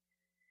passion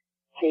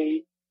to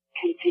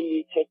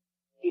continue to,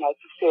 you know,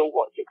 fulfill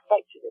what's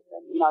expected of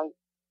them. You know,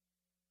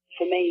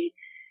 for me,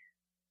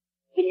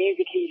 the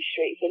music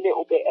industry is a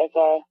little bit of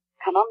a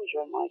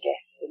conundrum, I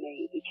guess, for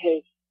me,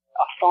 because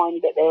I find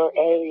that there are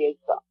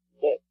areas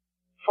that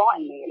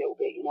frighten me a little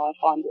bit. You know, I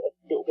find it a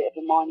little bit of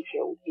a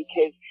minefield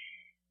because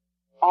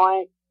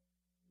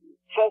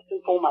first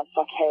and foremost,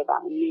 I care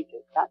about the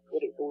music. That's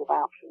what it's all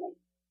about for me.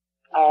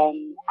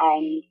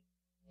 And,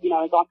 you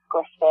know, as I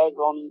progress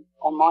further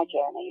on my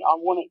journey, I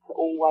want it to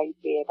always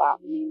be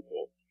about the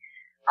music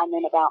and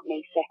then about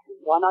me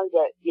second. I know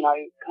that, you know,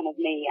 kind of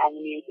me and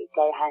the music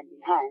go hand in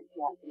hand.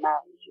 You know, it's a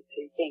marriage of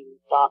two things,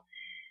 but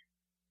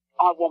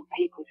I want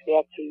people to be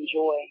able to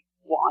enjoy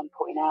what I'm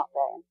putting out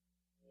there,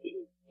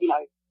 you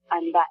know,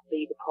 and that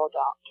be the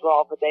product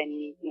rather than,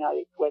 you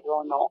know, whether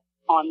or not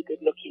I'm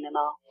good looking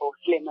enough or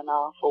slim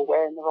enough or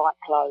wearing the right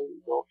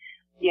clothes or,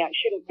 you know, it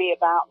shouldn't be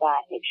about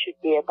that. It should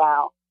be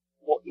about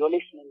what you're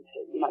listening to,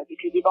 you know,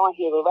 because if I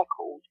hear a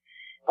record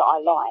that I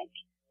like,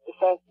 the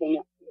first thing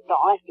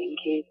that I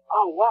think is,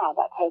 oh wow,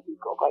 that person's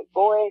got a great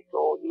voice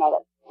or, you know,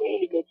 that's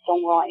really good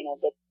songwriting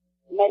or the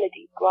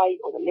melody's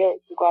great or the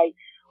lyrics are great.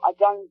 I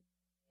don't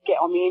get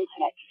on the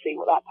internet to see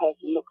what that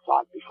person looks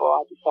like before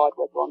I decide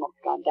whether or not to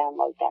go and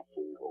download that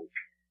single.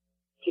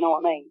 Do you know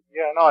what I mean?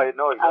 Yeah, no, I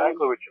know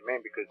exactly what you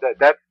mean because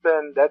that's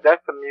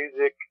the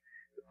music,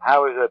 the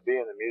powers that be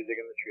in the music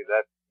industry,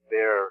 that's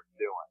they're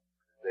doing.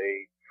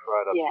 They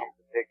try to paint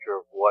a picture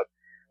of what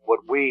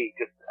we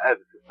just as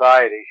a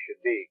society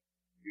should be.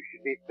 You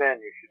should be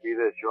thin, you should be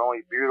this. You're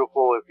only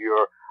beautiful if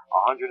you're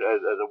 100,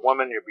 as a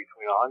woman, you're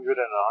between 100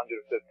 and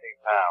 115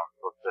 pounds,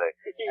 let's say.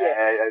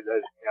 Yeah. As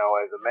you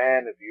know, as a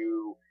man, if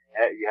you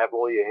have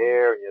all your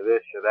hair and you're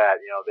this, you're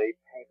that, you know, they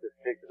paint this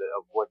picture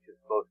of what you're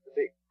supposed to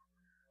be.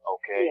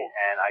 Okay? Yeah.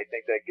 And I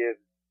think that gives,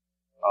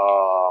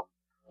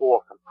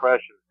 false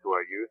impressions to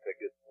our youth.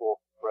 That gives false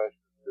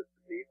impressions to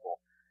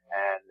people.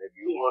 And if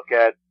you look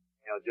at,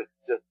 you know, just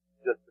to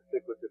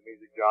stick with the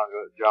music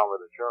genre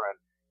that you're in,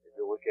 if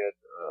you look at,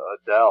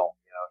 Adele,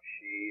 you know,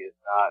 she is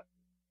not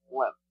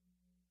slim.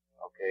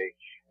 Okay.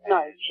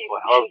 No, she's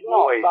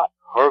not.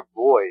 Her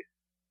voice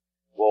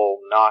will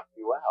knock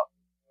you out.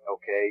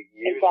 Okay.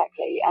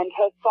 Exactly, and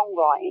her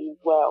songwriting as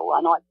well.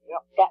 And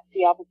that's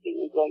the other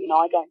thing as well. You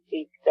know, I don't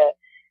think that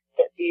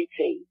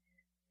beauty,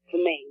 for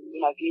me, you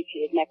know,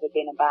 beauty has never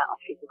been about a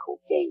physical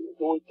thing.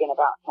 It's always been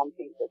about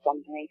something that's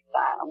underneath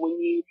that. And when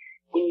you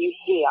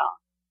hear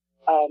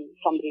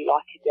somebody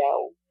like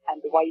Adele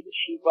and the way that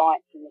she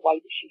writes and the way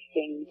that she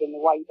sings and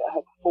the way that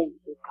her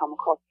performances come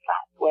across,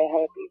 that's where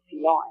her beauty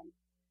lies.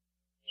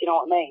 Do you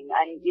know what I mean?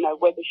 And, you know,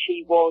 whether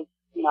she was,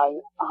 you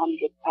know,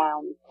 100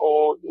 pounds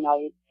or, you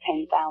know,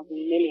 10,000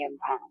 million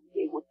pounds,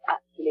 it would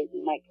absolutely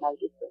make no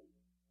difference.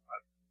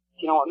 Do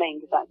you know what I mean?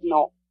 Because that's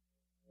not,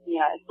 you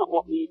know, it's not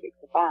what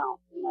music's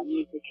about. You know,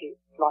 music is,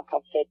 like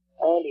I've said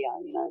earlier,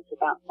 you know, it's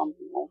about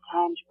something more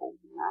tangible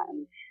than that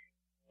and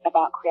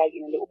about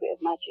creating a little bit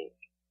of magic.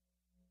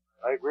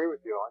 I agree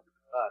with you 100%.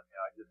 You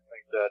know, I just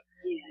think that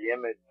the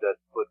image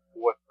that's put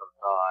forth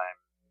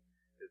sometimes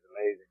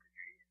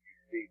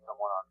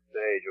someone on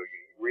stage, or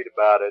you read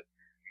about it,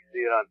 you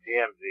see it on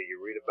TMZ,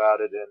 you read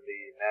about it in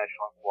the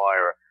National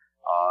Enquirer,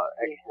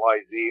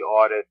 XYZ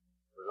artist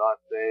was on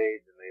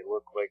stage and they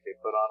look like they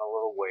put on a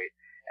little weight.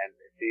 And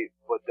see,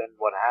 but then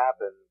what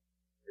happens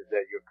is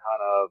that you're kind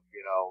of,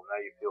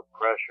 now you feel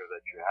pressure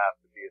that you have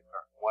to be a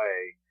certain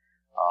way,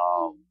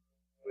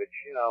 which,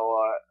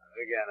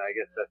 again, I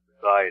guess that's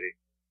society,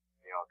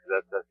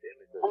 because that's the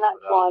image. And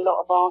that's why a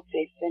lot of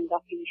artists end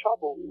up in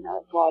trouble,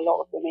 That's why a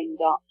lot of them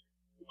end up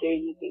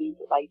doing the things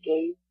that they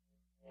do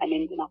and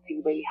ending up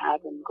in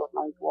rehab and God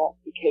knows what,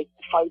 because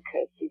the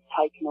focus is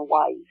taken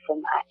away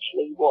from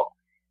actually what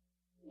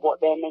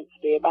they're meant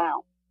to be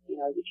about,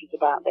 which is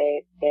about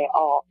their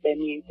art, their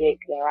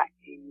music, their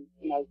acting,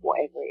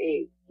 whatever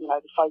it is.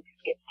 The focus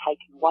gets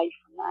taken away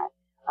from that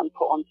and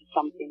put onto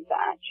something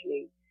that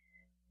actually,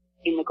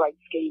 in the great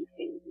scheme of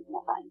things, is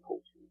not that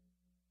important.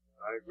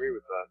 I agree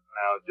with that.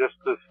 Now, just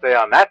to stay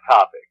on that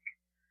topic,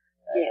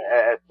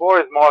 as far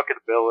as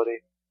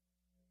marketability,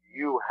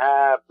 you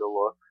have the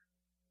look,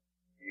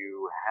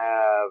 you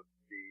have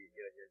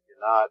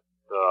you're not,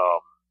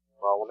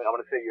 I'm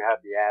going to say you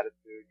have the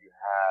attitude, you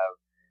have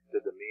the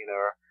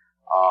demeanor.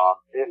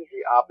 If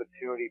the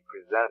opportunity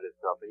presented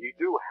itself, and you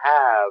do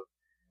have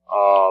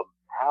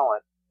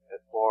talent as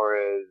far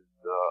as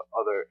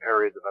other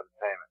areas of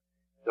entertainment.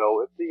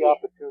 So if the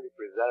opportunity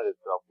presented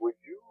itself, would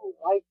you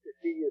like to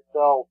see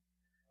yourself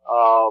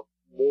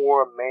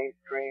more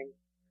mainstream,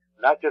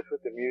 not just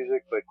with the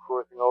music, but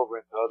crossing over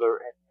into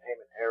other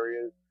entertainment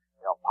areas,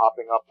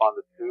 popping up on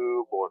the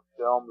tube or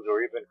films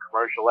or even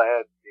commercial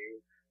ads?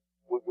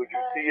 Would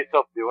you see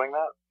yourself doing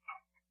that?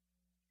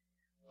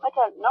 I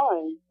don't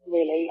know,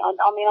 really. I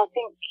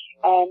think,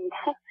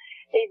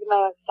 even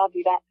though I've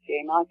studied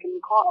acting, I can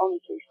quite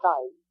honestly say,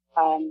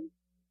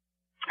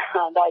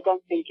 that I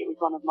don't think it was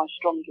one of my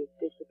strongest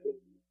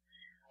disciplines,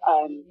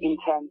 in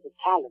terms of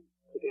talent,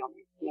 to be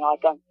honest. I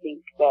don't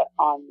think that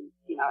I'm,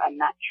 a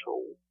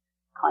natural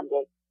kind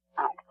of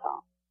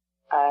actor.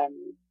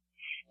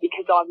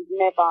 Because I was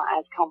never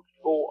as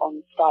comfortable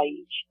on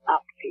stage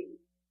acting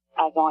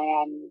as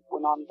I am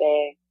when I'm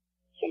there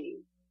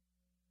singing.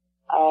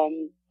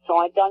 So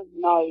I don't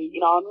know,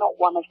 I'm not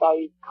one of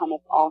those kind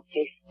of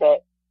artists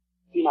that,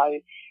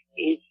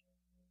 is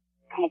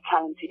kind of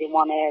talented in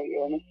one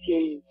area and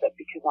assumes that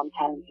because I'm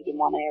talented in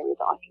one area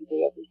that I can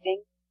do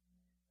everything.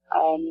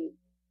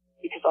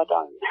 Because I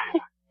don't.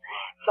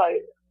 So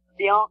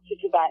the answer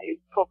to that is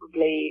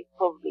probably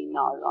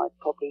no. I'd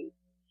probably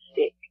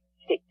stick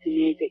to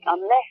music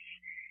unless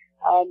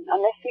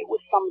it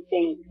was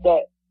something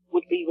that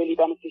would be really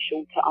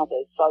beneficial to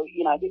others. So,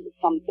 if it was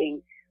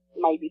something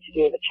maybe to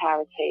do with a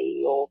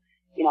charity, or,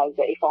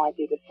 that if I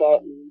did a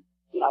certain,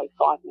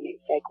 5-minute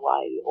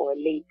segue or a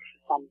link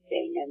for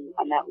something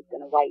and that was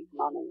going to raise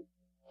money,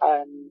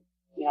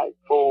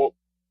 for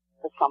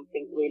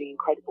something really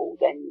incredible,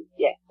 then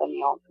the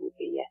answer would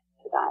be yes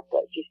to that.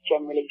 But just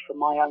generally for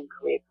my own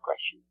career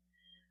progression,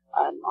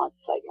 I'd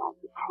say the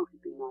answer would probably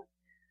be no.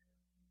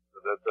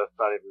 So that's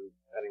not even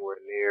anywhere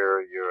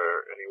in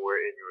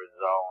your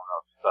zone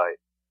of sight.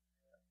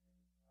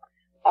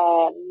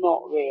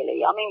 Not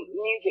really. I mean,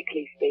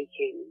 musically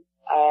speaking,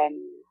 I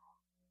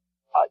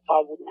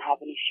wouldn't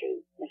have an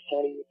issue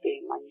necessarily with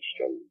being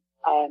mainstream.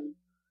 I'm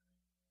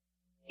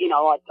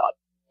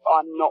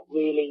not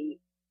really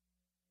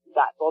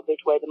that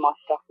bothered whether my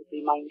stuff would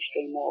be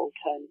mainstream or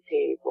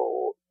alternative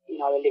or,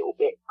 a little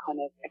bit kind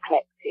of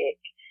eclectic,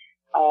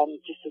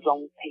 just as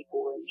long as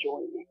people were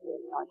enjoying it,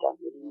 really. I don't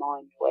really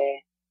mind where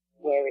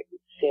it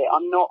would sit.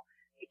 I'm not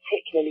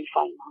particularly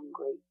fame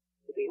hungry,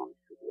 to be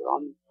honest with you.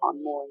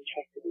 I'm more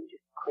interested in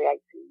just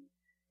creating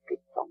good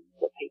songs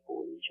that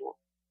people will enjoy.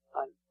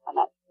 And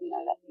that's,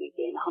 that's me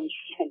being 100%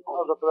 honest.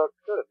 Oh, but that's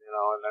good,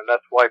 and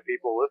that's why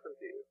people listen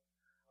to you.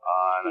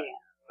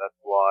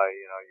 That's why,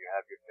 you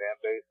have your fan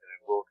base and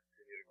it will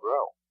continue to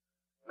grow.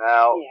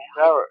 Now,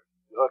 Sarah,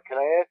 can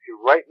I ask you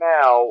right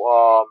now,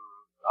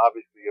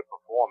 obviously you're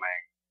performing.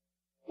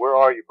 Where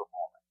are you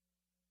performing?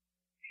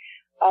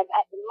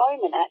 At the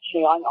moment,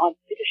 actually, I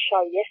did a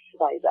show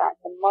yesterday, but at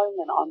the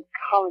moment I'm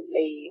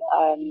currently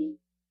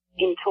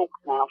in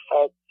talks now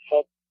for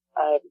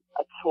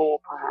a tour,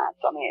 perhaps.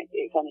 I mean,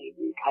 it's only a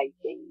UK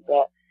thing,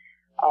 but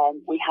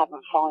we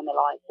haven't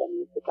finalised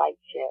any of the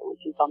dates yet,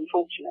 which is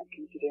unfortunate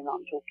considering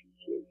I'm talking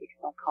to you, because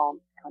I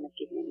can't kind of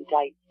give you any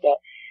dates. But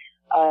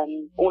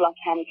all I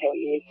can tell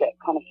you is that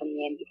kind of from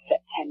the end of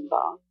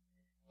September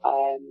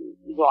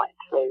right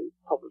through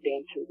probably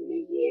until the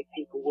new year,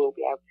 people will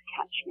be able to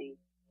catch me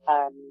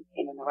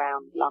in and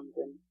around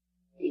London,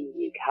 in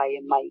the UK,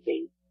 and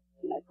maybe,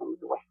 some of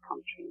the West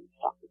Country and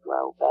stuff as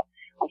well. But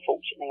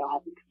unfortunately, I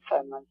haven't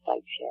confirmed those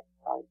dates yet.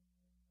 So,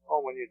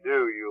 well, when you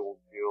do, you'll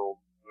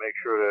make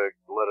sure to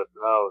let us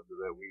know so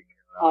that we can.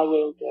 I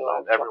will do.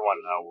 Let everyone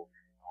know.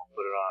 We'll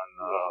put it on.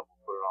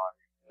 We'll put it on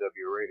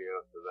W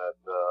Radio so that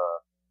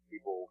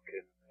people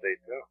can stay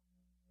tuned.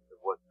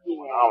 What's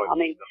going on?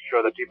 I'm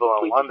sure the people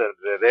in London, if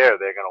they're there,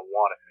 they're going to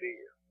want to see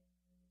you.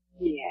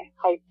 Yeah,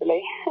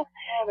 hopefully.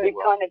 We've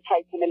kind of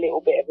taken a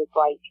little bit of a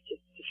break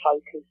just to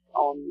focus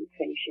on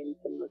finishing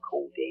some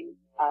recording,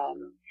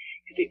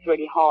 because it's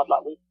really hard.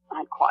 Like, we've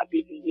had quite a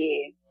busy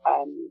year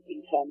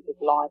in terms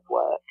of live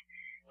work,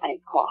 and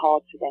it's quite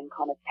hard to then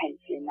kind of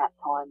pencil in that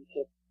time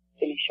to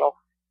finish off,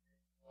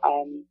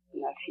 a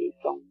few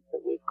songs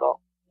that we've got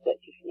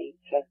that just need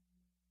to,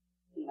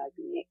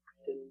 be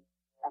mixed and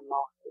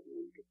mastered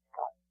and good to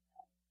go.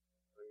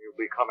 And you'll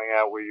be coming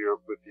out with your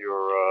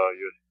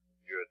new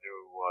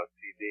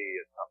CD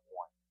at some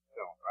point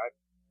soon, right?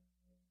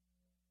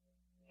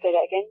 Say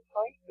that again,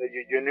 sorry?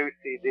 Your new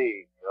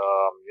CD,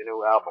 your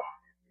new album.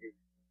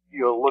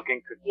 You're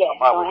looking to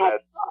come out with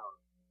that soon.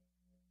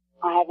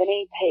 I have an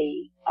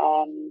EP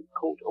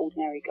called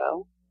Ordinary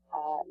Girl.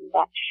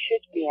 That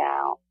should be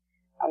out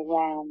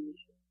around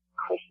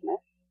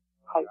Christmas,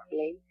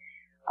 hopefully,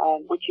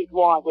 which is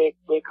why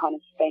we're kind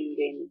of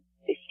spending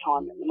this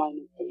time at the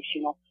moment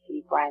finishing off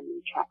some brand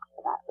new tracks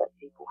for that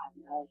people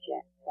haven't heard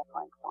yet. So that's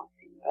quite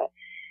exciting. But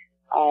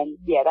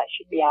that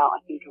should be out,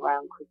 I think,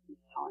 around Christmas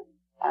time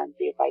and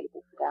be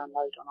available for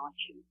download on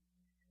iTunes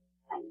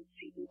and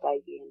CD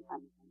Baby and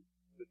Amazon.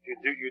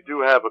 You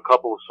do have a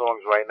couple of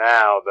songs right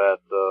now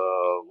that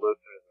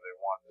listeners, if they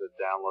want to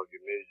download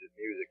your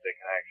music, they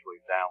can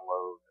actually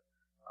download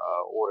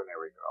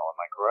Ordinary Girl.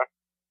 Am I correct?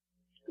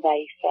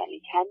 They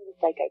certainly can if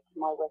they go to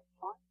my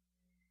website.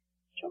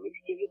 Do you want me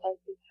to give you those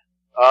details?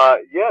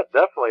 Yeah,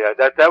 definitely.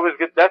 That was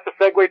good. That's a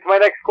segue to my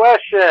next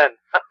question.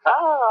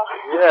 Oh.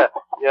 Yeah.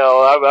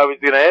 I was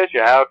going to ask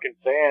you, how can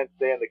fans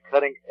stay on the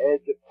cutting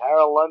edge of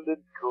Tara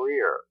London's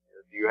career?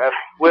 Do you have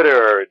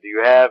Twitter? Do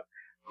you have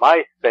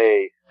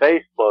MySpace,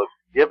 Facebook?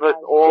 Give us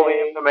all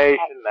the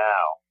information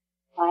now.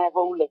 I have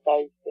all of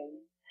those things.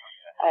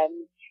 I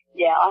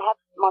have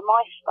my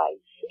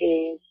MySpace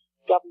is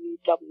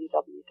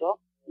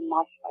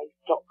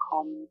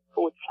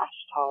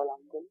www.myspace.com/Tara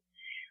London.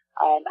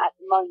 At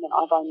the moment,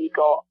 I've only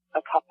got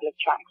a couple of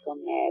tracks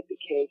on there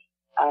because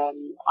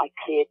I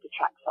cleared the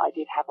tracks that I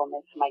did have on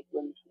there to make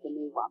room for the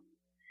new ones.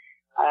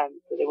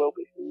 So there will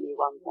be some new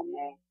ones on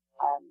there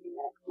in the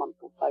next month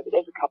or so. But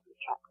there's a couple of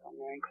tracks on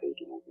there,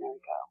 including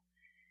Ordinary Girl.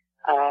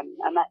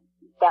 And that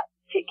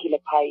particular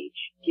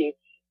page gives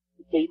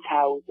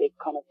details of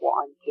kind of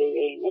what I'm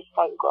doing. There's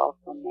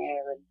photographs on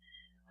there, and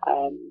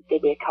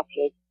there'll be a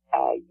couple of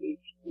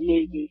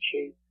new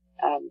YouTube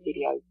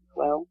videos as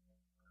well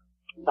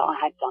that I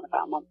had done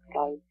about a month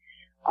ago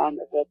of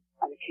an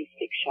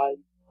acoustic show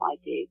I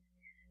did.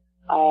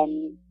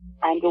 And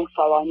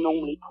also I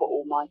normally put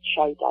all my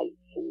show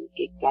dates and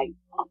gig dates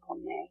up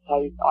on there.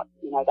 So,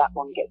 that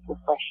one gets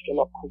refreshed a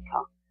lot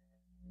quicker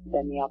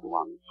than the other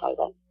one. So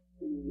that's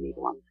normally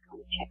the one to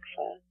kind of check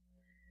first.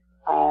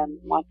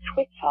 My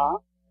Twitter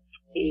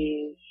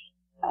is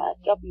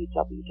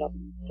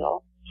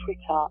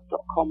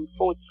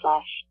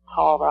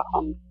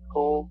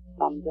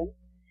www.twitter.com/Tara_London.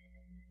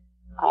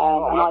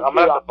 I'm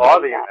going to have to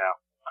bother you now.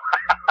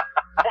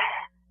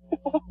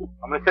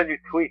 I'm going to send you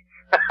tweets.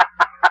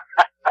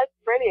 That's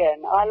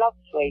brilliant. I love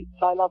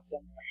tweets. I love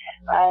them.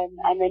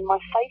 And then my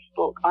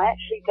Facebook, I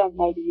actually don't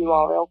know the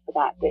URL for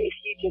that, but if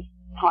you just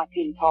type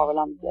in Tara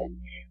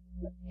London,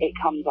 it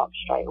comes up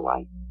straight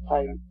away.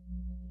 So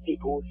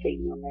people will see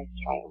me on there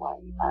straight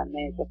away. And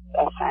there's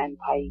a fan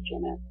page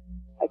and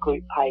a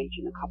group page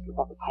and a couple of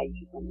other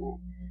pages on there.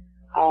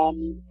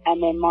 And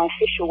then my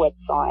official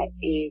website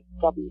is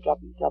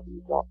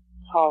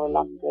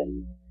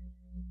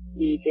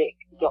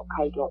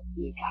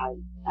www.taralondonmusic.co.uk,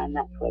 and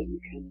that's where you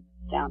can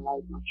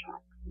download my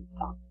tracks and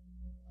stuff.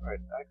 Right,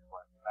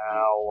 excellent.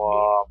 Now,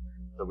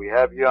 so we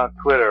have you on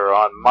Twitter,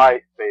 on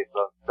MySpace,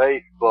 on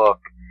Facebook.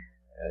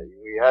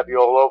 We have you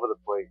all over the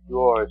place.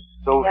 You are a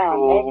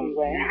social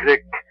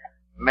music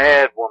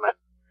mad woman.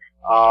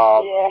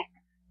 Yeah.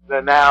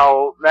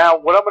 Now,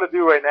 what I'm going to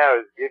do right now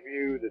is give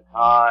you the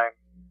time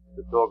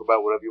to talk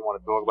about whatever you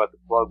want to talk about, to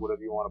plug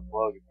whatever you want to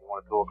plug. If you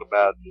want to talk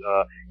about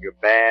your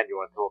band, you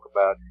want to talk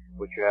about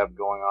what you have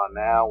going on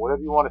now,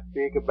 whatever you want to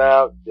speak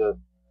about, just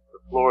the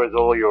floor is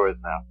all yours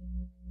now.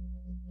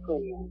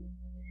 Brilliant.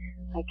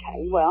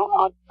 Okay, well,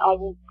 I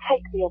will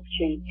take the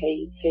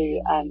opportunity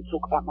to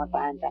talk about my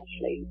band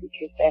actually,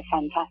 because they're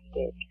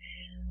fantastic.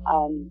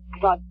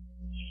 Because I've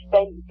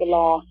spent the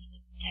last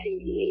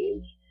 2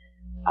 years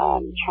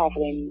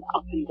travelling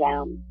up and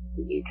down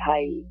the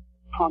UK,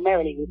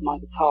 primarily with my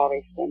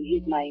guitarist, and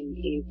his name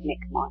is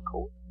Nick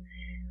Michaels.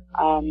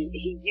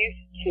 He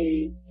used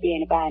to be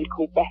in a band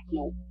called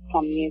Bethnal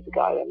some years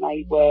ago, and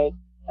they were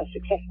a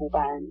successful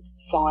band,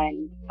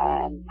 signed,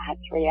 had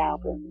 3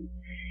 albums,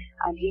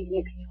 and he's an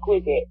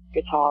exquisite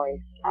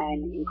guitarist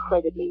and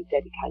incredibly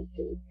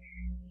dedicated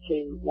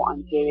to what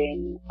I'm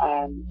doing.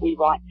 We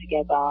write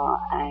together,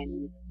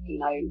 and,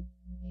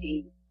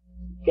 he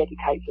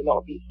dedicates a lot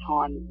of his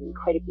time. He's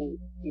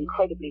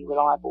incredibly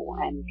reliable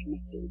and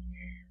committed.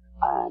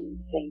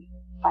 He's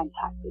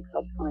fantastic, so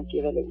I just want to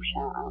give a little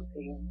shout out to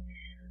him.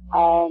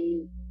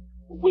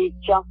 We've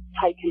just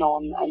taken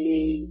on a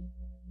new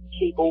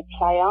keyboard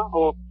player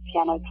or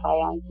piano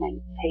player. His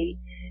name's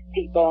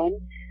Pete Byrne.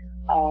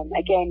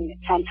 Again,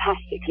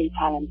 fantastically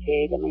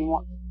talented. I mean,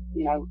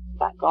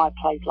 that guy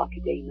plays like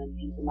a demon.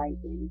 He's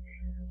amazing.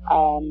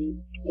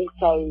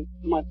 Also,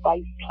 my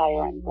bass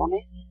player and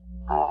Bonis,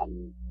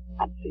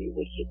 Absolutely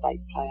wicked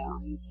bass player.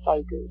 He's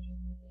so good.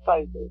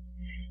 So good.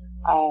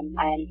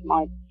 And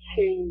my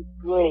two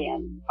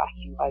brilliant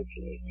backing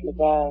vocalists,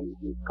 Laverne,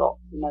 who's got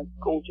the most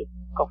gorgeous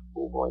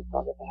gospel voice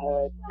I've ever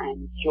heard,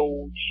 and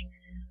George,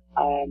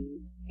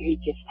 who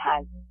just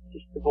has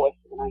just the voice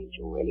of an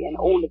angel, really. And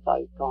all of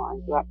those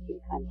guys are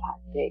absolutely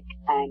fantastic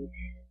and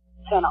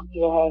turn up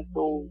to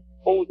rehearsals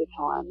all the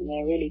time, and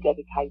they're really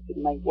dedicated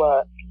and they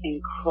work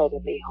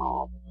incredibly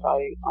hard. So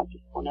I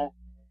just want to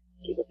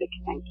give a big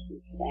thank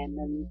you to them,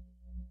 and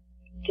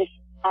just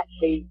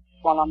actually,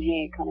 while I'm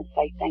here, kind of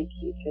say thank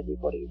you to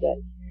everybody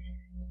that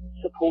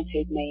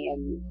supported me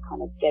and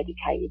kind of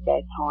dedicated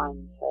their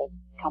time to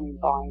coming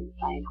by and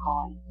saying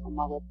hi on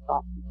my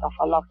website and stuff.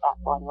 I love that,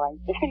 by the way.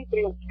 If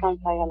anybody wants to come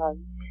and say hello,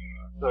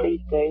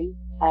 please do.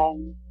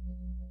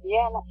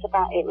 Yeah, that's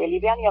about it, really.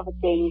 The only other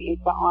thing is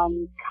that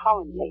I'm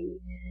currently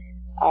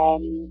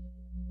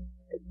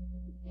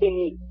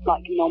been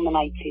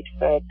nominated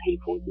for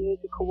People's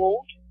Music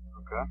Award.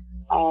 Okay.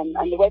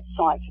 And the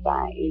website for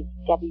that is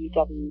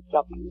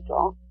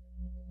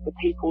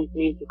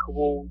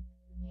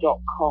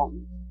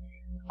www.thepeoplesmusicaward.com.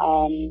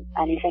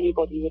 And if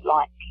anybody would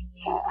like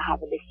to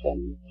have a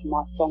listen to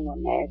my song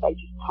on there, they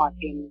just type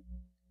in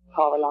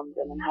Tara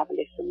London and have a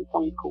listen. The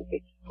song's called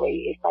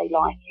Bittersweet. If they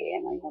like it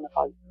and they want to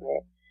vote for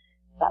it,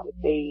 that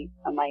would be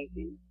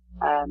amazing.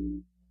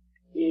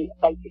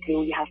 Basically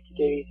all you have to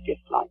do is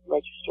just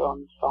register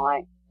on the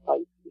site,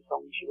 vote for the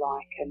songs you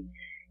like, and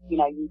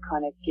you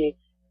kind of give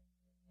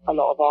a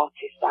lot of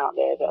artists out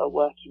there that are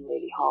working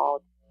really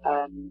hard,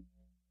 an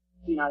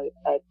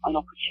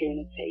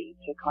opportunity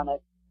to kind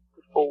of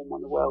perform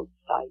on the world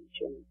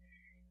stage, and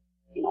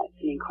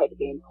it's an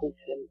incredibly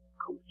important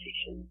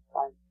competition.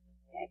 So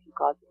yeah, if you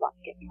guys would like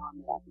to get behind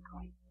me, that'd be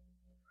great.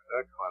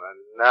 Excellent. And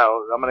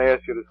now I'm going to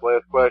ask you this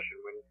last question.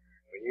 When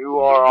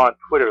you are on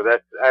Twitter,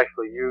 that's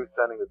actually you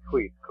sending the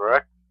tweets,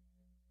 correct?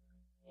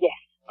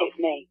 Yes, it's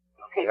me.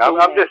 Okay.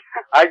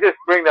 I just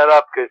bring that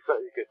up because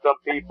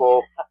some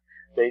people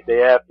they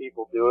have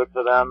people do it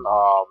for them.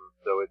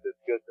 So it's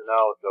good to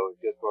know. So it's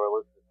good for our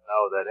listeners to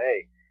know that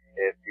hey,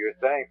 if you're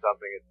saying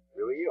something, it's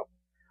really you.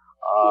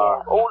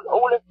 Yeah. All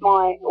of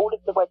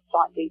the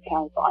website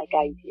details that I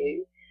gave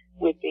you,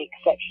 with the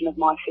exception of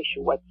my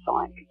official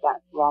website, because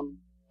that's run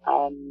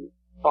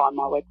by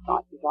my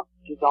website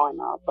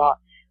designer, but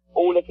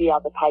all of the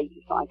other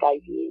pages that I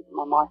gave you,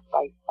 my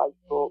MySpace,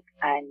 Facebook,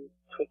 and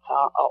Twitter,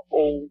 are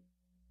all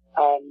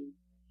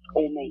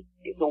me.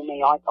 It's all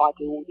me. I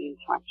do all the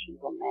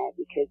interactions on there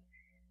because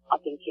I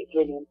think it's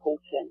really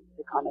important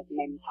to kind of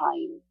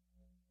maintain,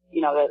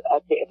 a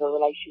bit of a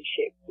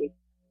relationship with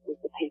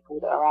the people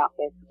that are out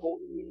there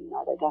supporting you.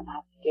 They don't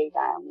have to do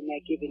that, and when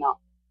they're giving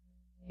up,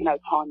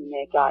 time in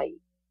their day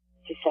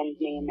to send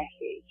me a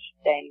message,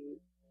 then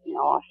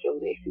I feel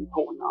that it's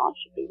important that I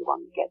should be the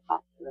one that gets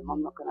back to them.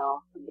 I'm not going to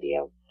ask somebody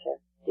else to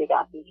do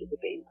that. I think it's a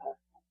bit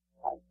impersonal.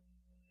 So.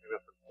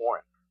 That's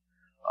important.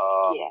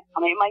 Yeah, I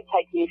mean, it may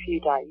take me a few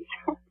days,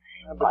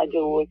 but I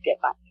do always get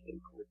back to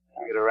them.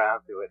 Get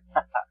around to it.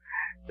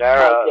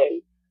 Sarah, I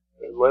do.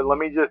 Let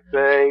me just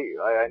say,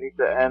 I need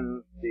to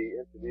end the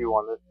interview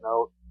on this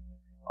note.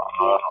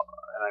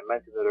 And I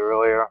mentioned it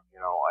earlier, I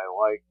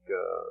like,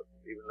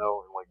 even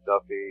though like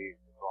Duffy,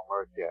 Song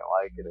Mercy, I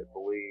like it, I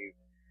believe,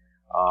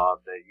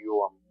 that you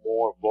are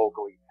more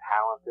vocally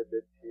talented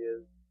than she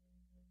is.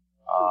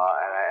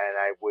 And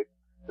I would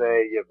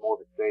say you have more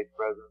of a stage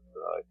presence.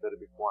 I said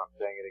it before, I'm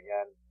saying it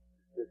again.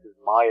 This is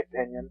my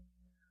opinion.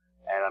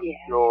 And I'm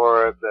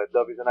sure that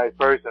Duffy's a nice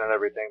person and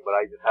everything, but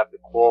I just have to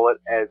call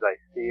it as I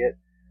see it.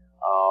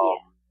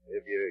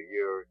 If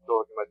you're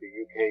talking about the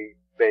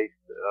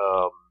UK-based,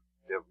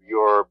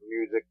 your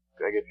music,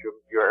 I guess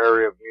your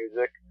area of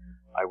music,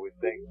 I would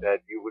think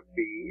that you would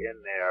be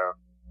in there,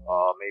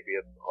 maybe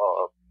a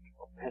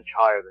pinch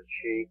higher than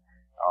she.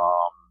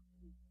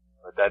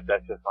 But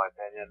that's just my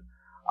opinion.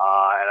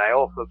 And I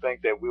also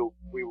think that we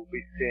will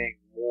be seeing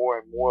more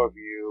and more of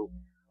you,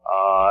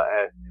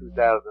 as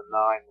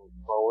 2009 moves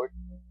forward.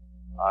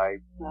 I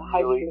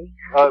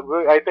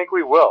think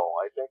we will.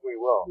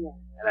 Yeah.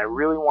 And I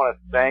really want to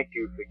thank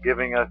you for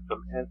giving us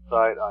some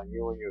insight on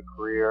you and your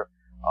career,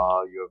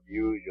 your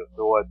views, your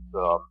thoughts,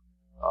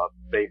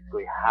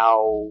 basically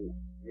how,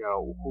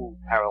 who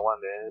Tara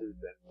London is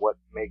and what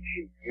makes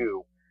you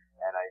you.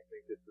 And I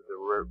think this is a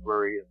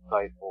very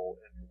insightful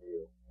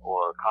interview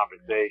or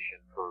conversation,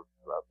 for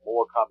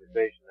more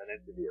conversation than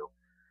interview.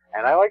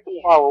 And I like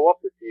to follow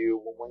up with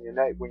you when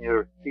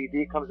your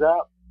CD comes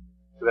out,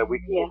 so that we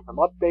can get some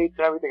updates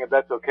and everything, if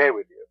that's okay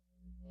with you.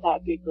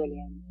 That'd be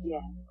brilliant.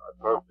 Yeah,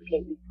 perfect.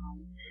 Absolutely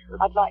fine.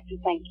 I'd like to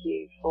thank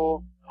you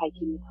for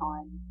taking the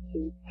time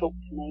to talk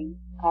to me.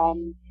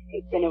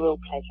 It's been a real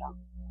pleasure.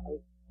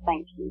 So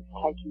thank you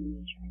for taking an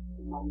interest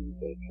in my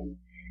music, and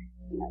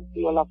for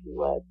your lovely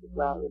words as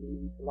well. It really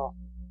means a lot.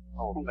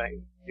 Oh,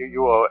 thank you.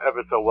 You are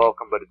ever so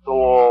welcome. But it's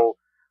all,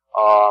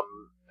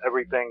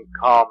 everything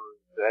comes.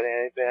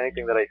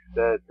 Anything that I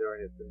said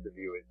during this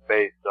interview is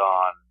based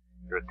on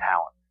your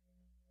talent.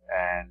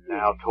 And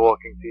now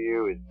talking to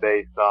you is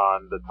based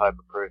on the type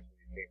of person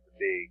you seem to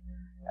be.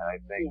 And I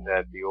think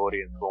that the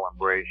audience will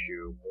embrace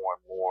you more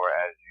and more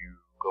as you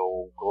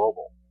go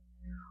global.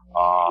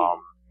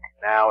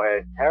 Now,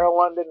 as Tara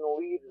London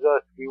leaves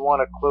us, we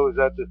want to close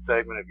out this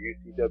segment of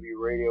UCW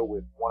Radio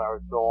with one of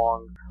her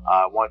songs.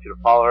 I want you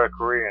to follow her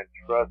career, and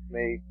trust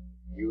me,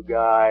 you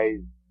guys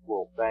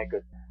will thank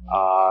us.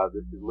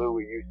 This is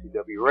Louis,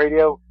 UCW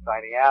Radio,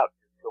 signing out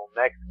until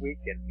next week,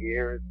 and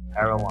here's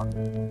Tara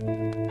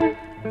London.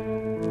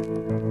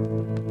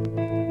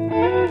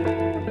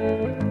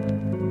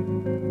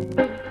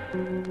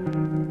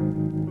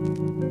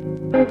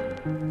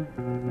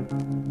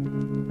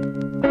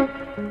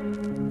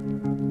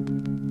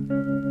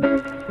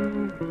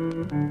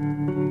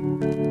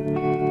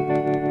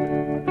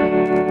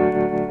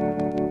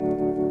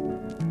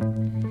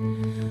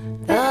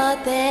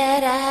 Thought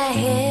that I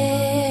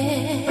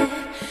had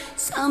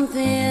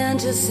something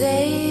to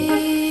say,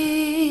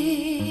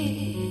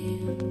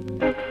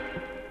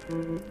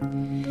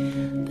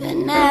 but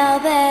now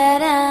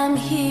that I'm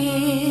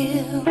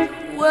here,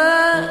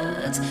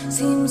 words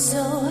seem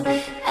so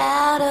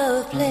out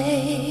of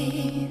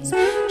place,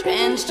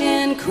 drenched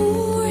in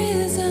cool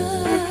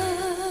reserve,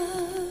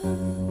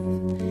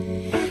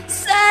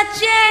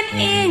 such an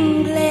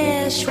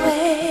English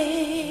way.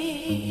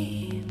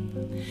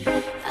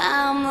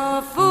 I'm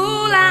a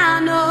fool, I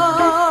know,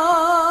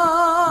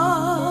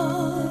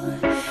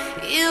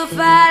 if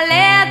I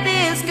let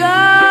this go,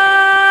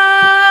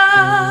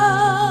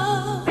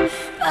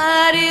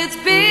 but it's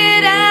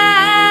bitter,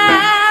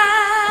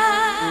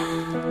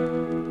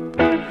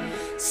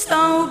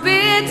 so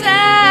bittersweet,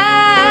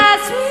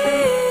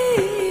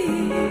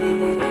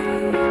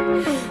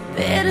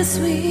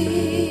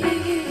 bittersweet,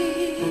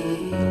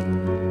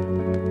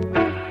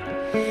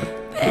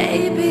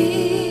 baby.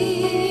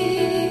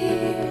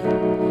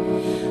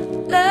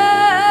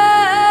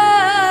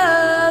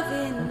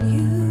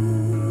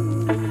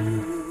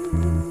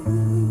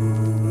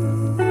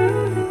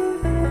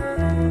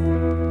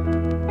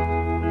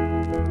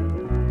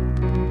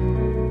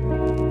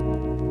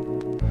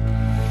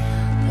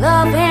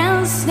 Love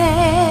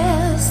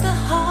ensnares the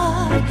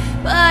heart,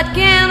 but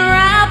can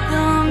wrap the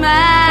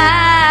mind.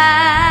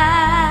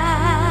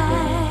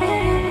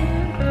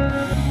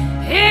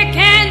 It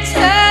can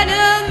turn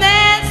a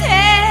man's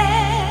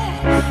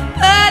head,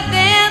 but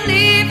then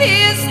leave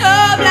his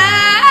soul blind.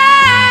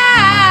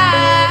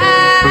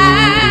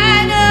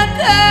 A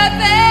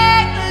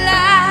perfect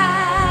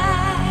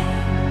life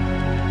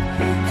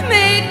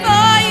made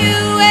for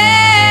you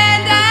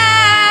and I.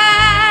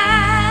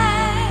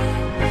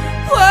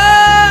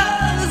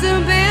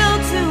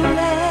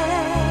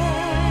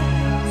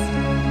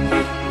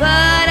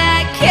 But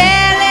I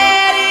can't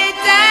let it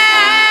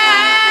die.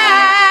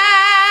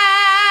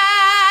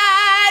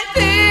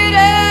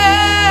 Bitter,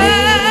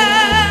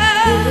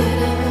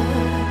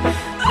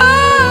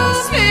 oh,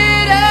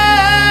 bitter,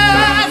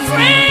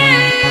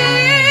 sweet,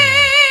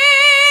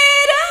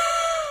 oh,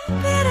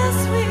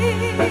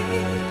 bittersweet,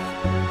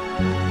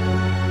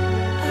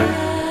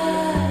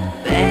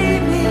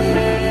 baby,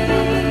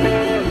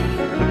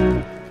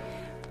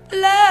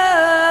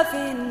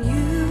 loving you.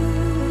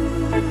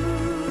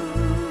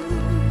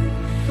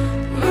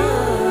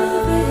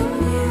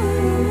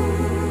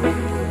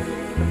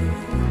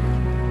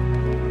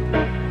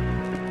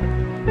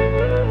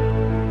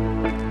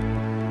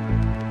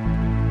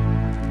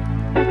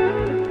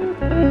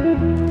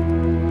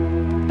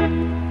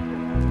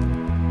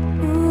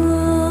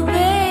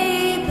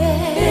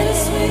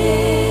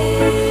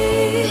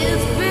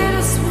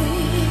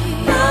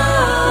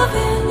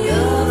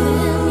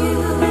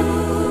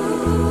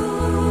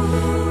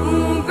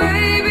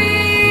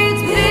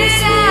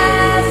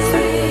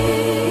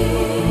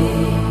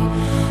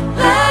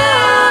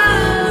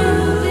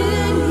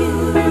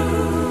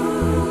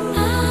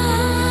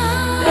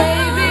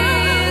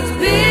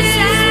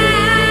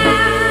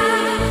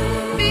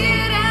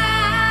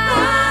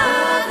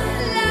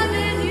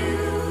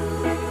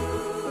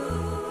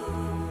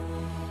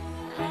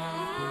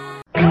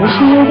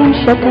 Initiating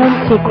shutdown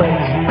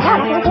sequence.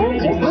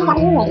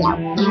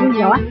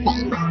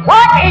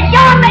 What is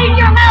your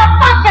major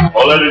malfunction? So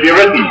let it be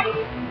written.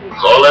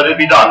 So let it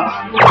be done.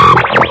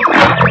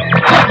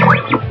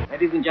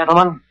 Ladies and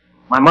gentlemen,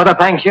 my mother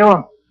thanks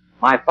you,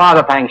 my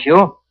father thanks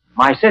you,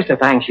 my sister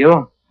thanks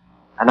you,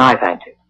 and I thank you.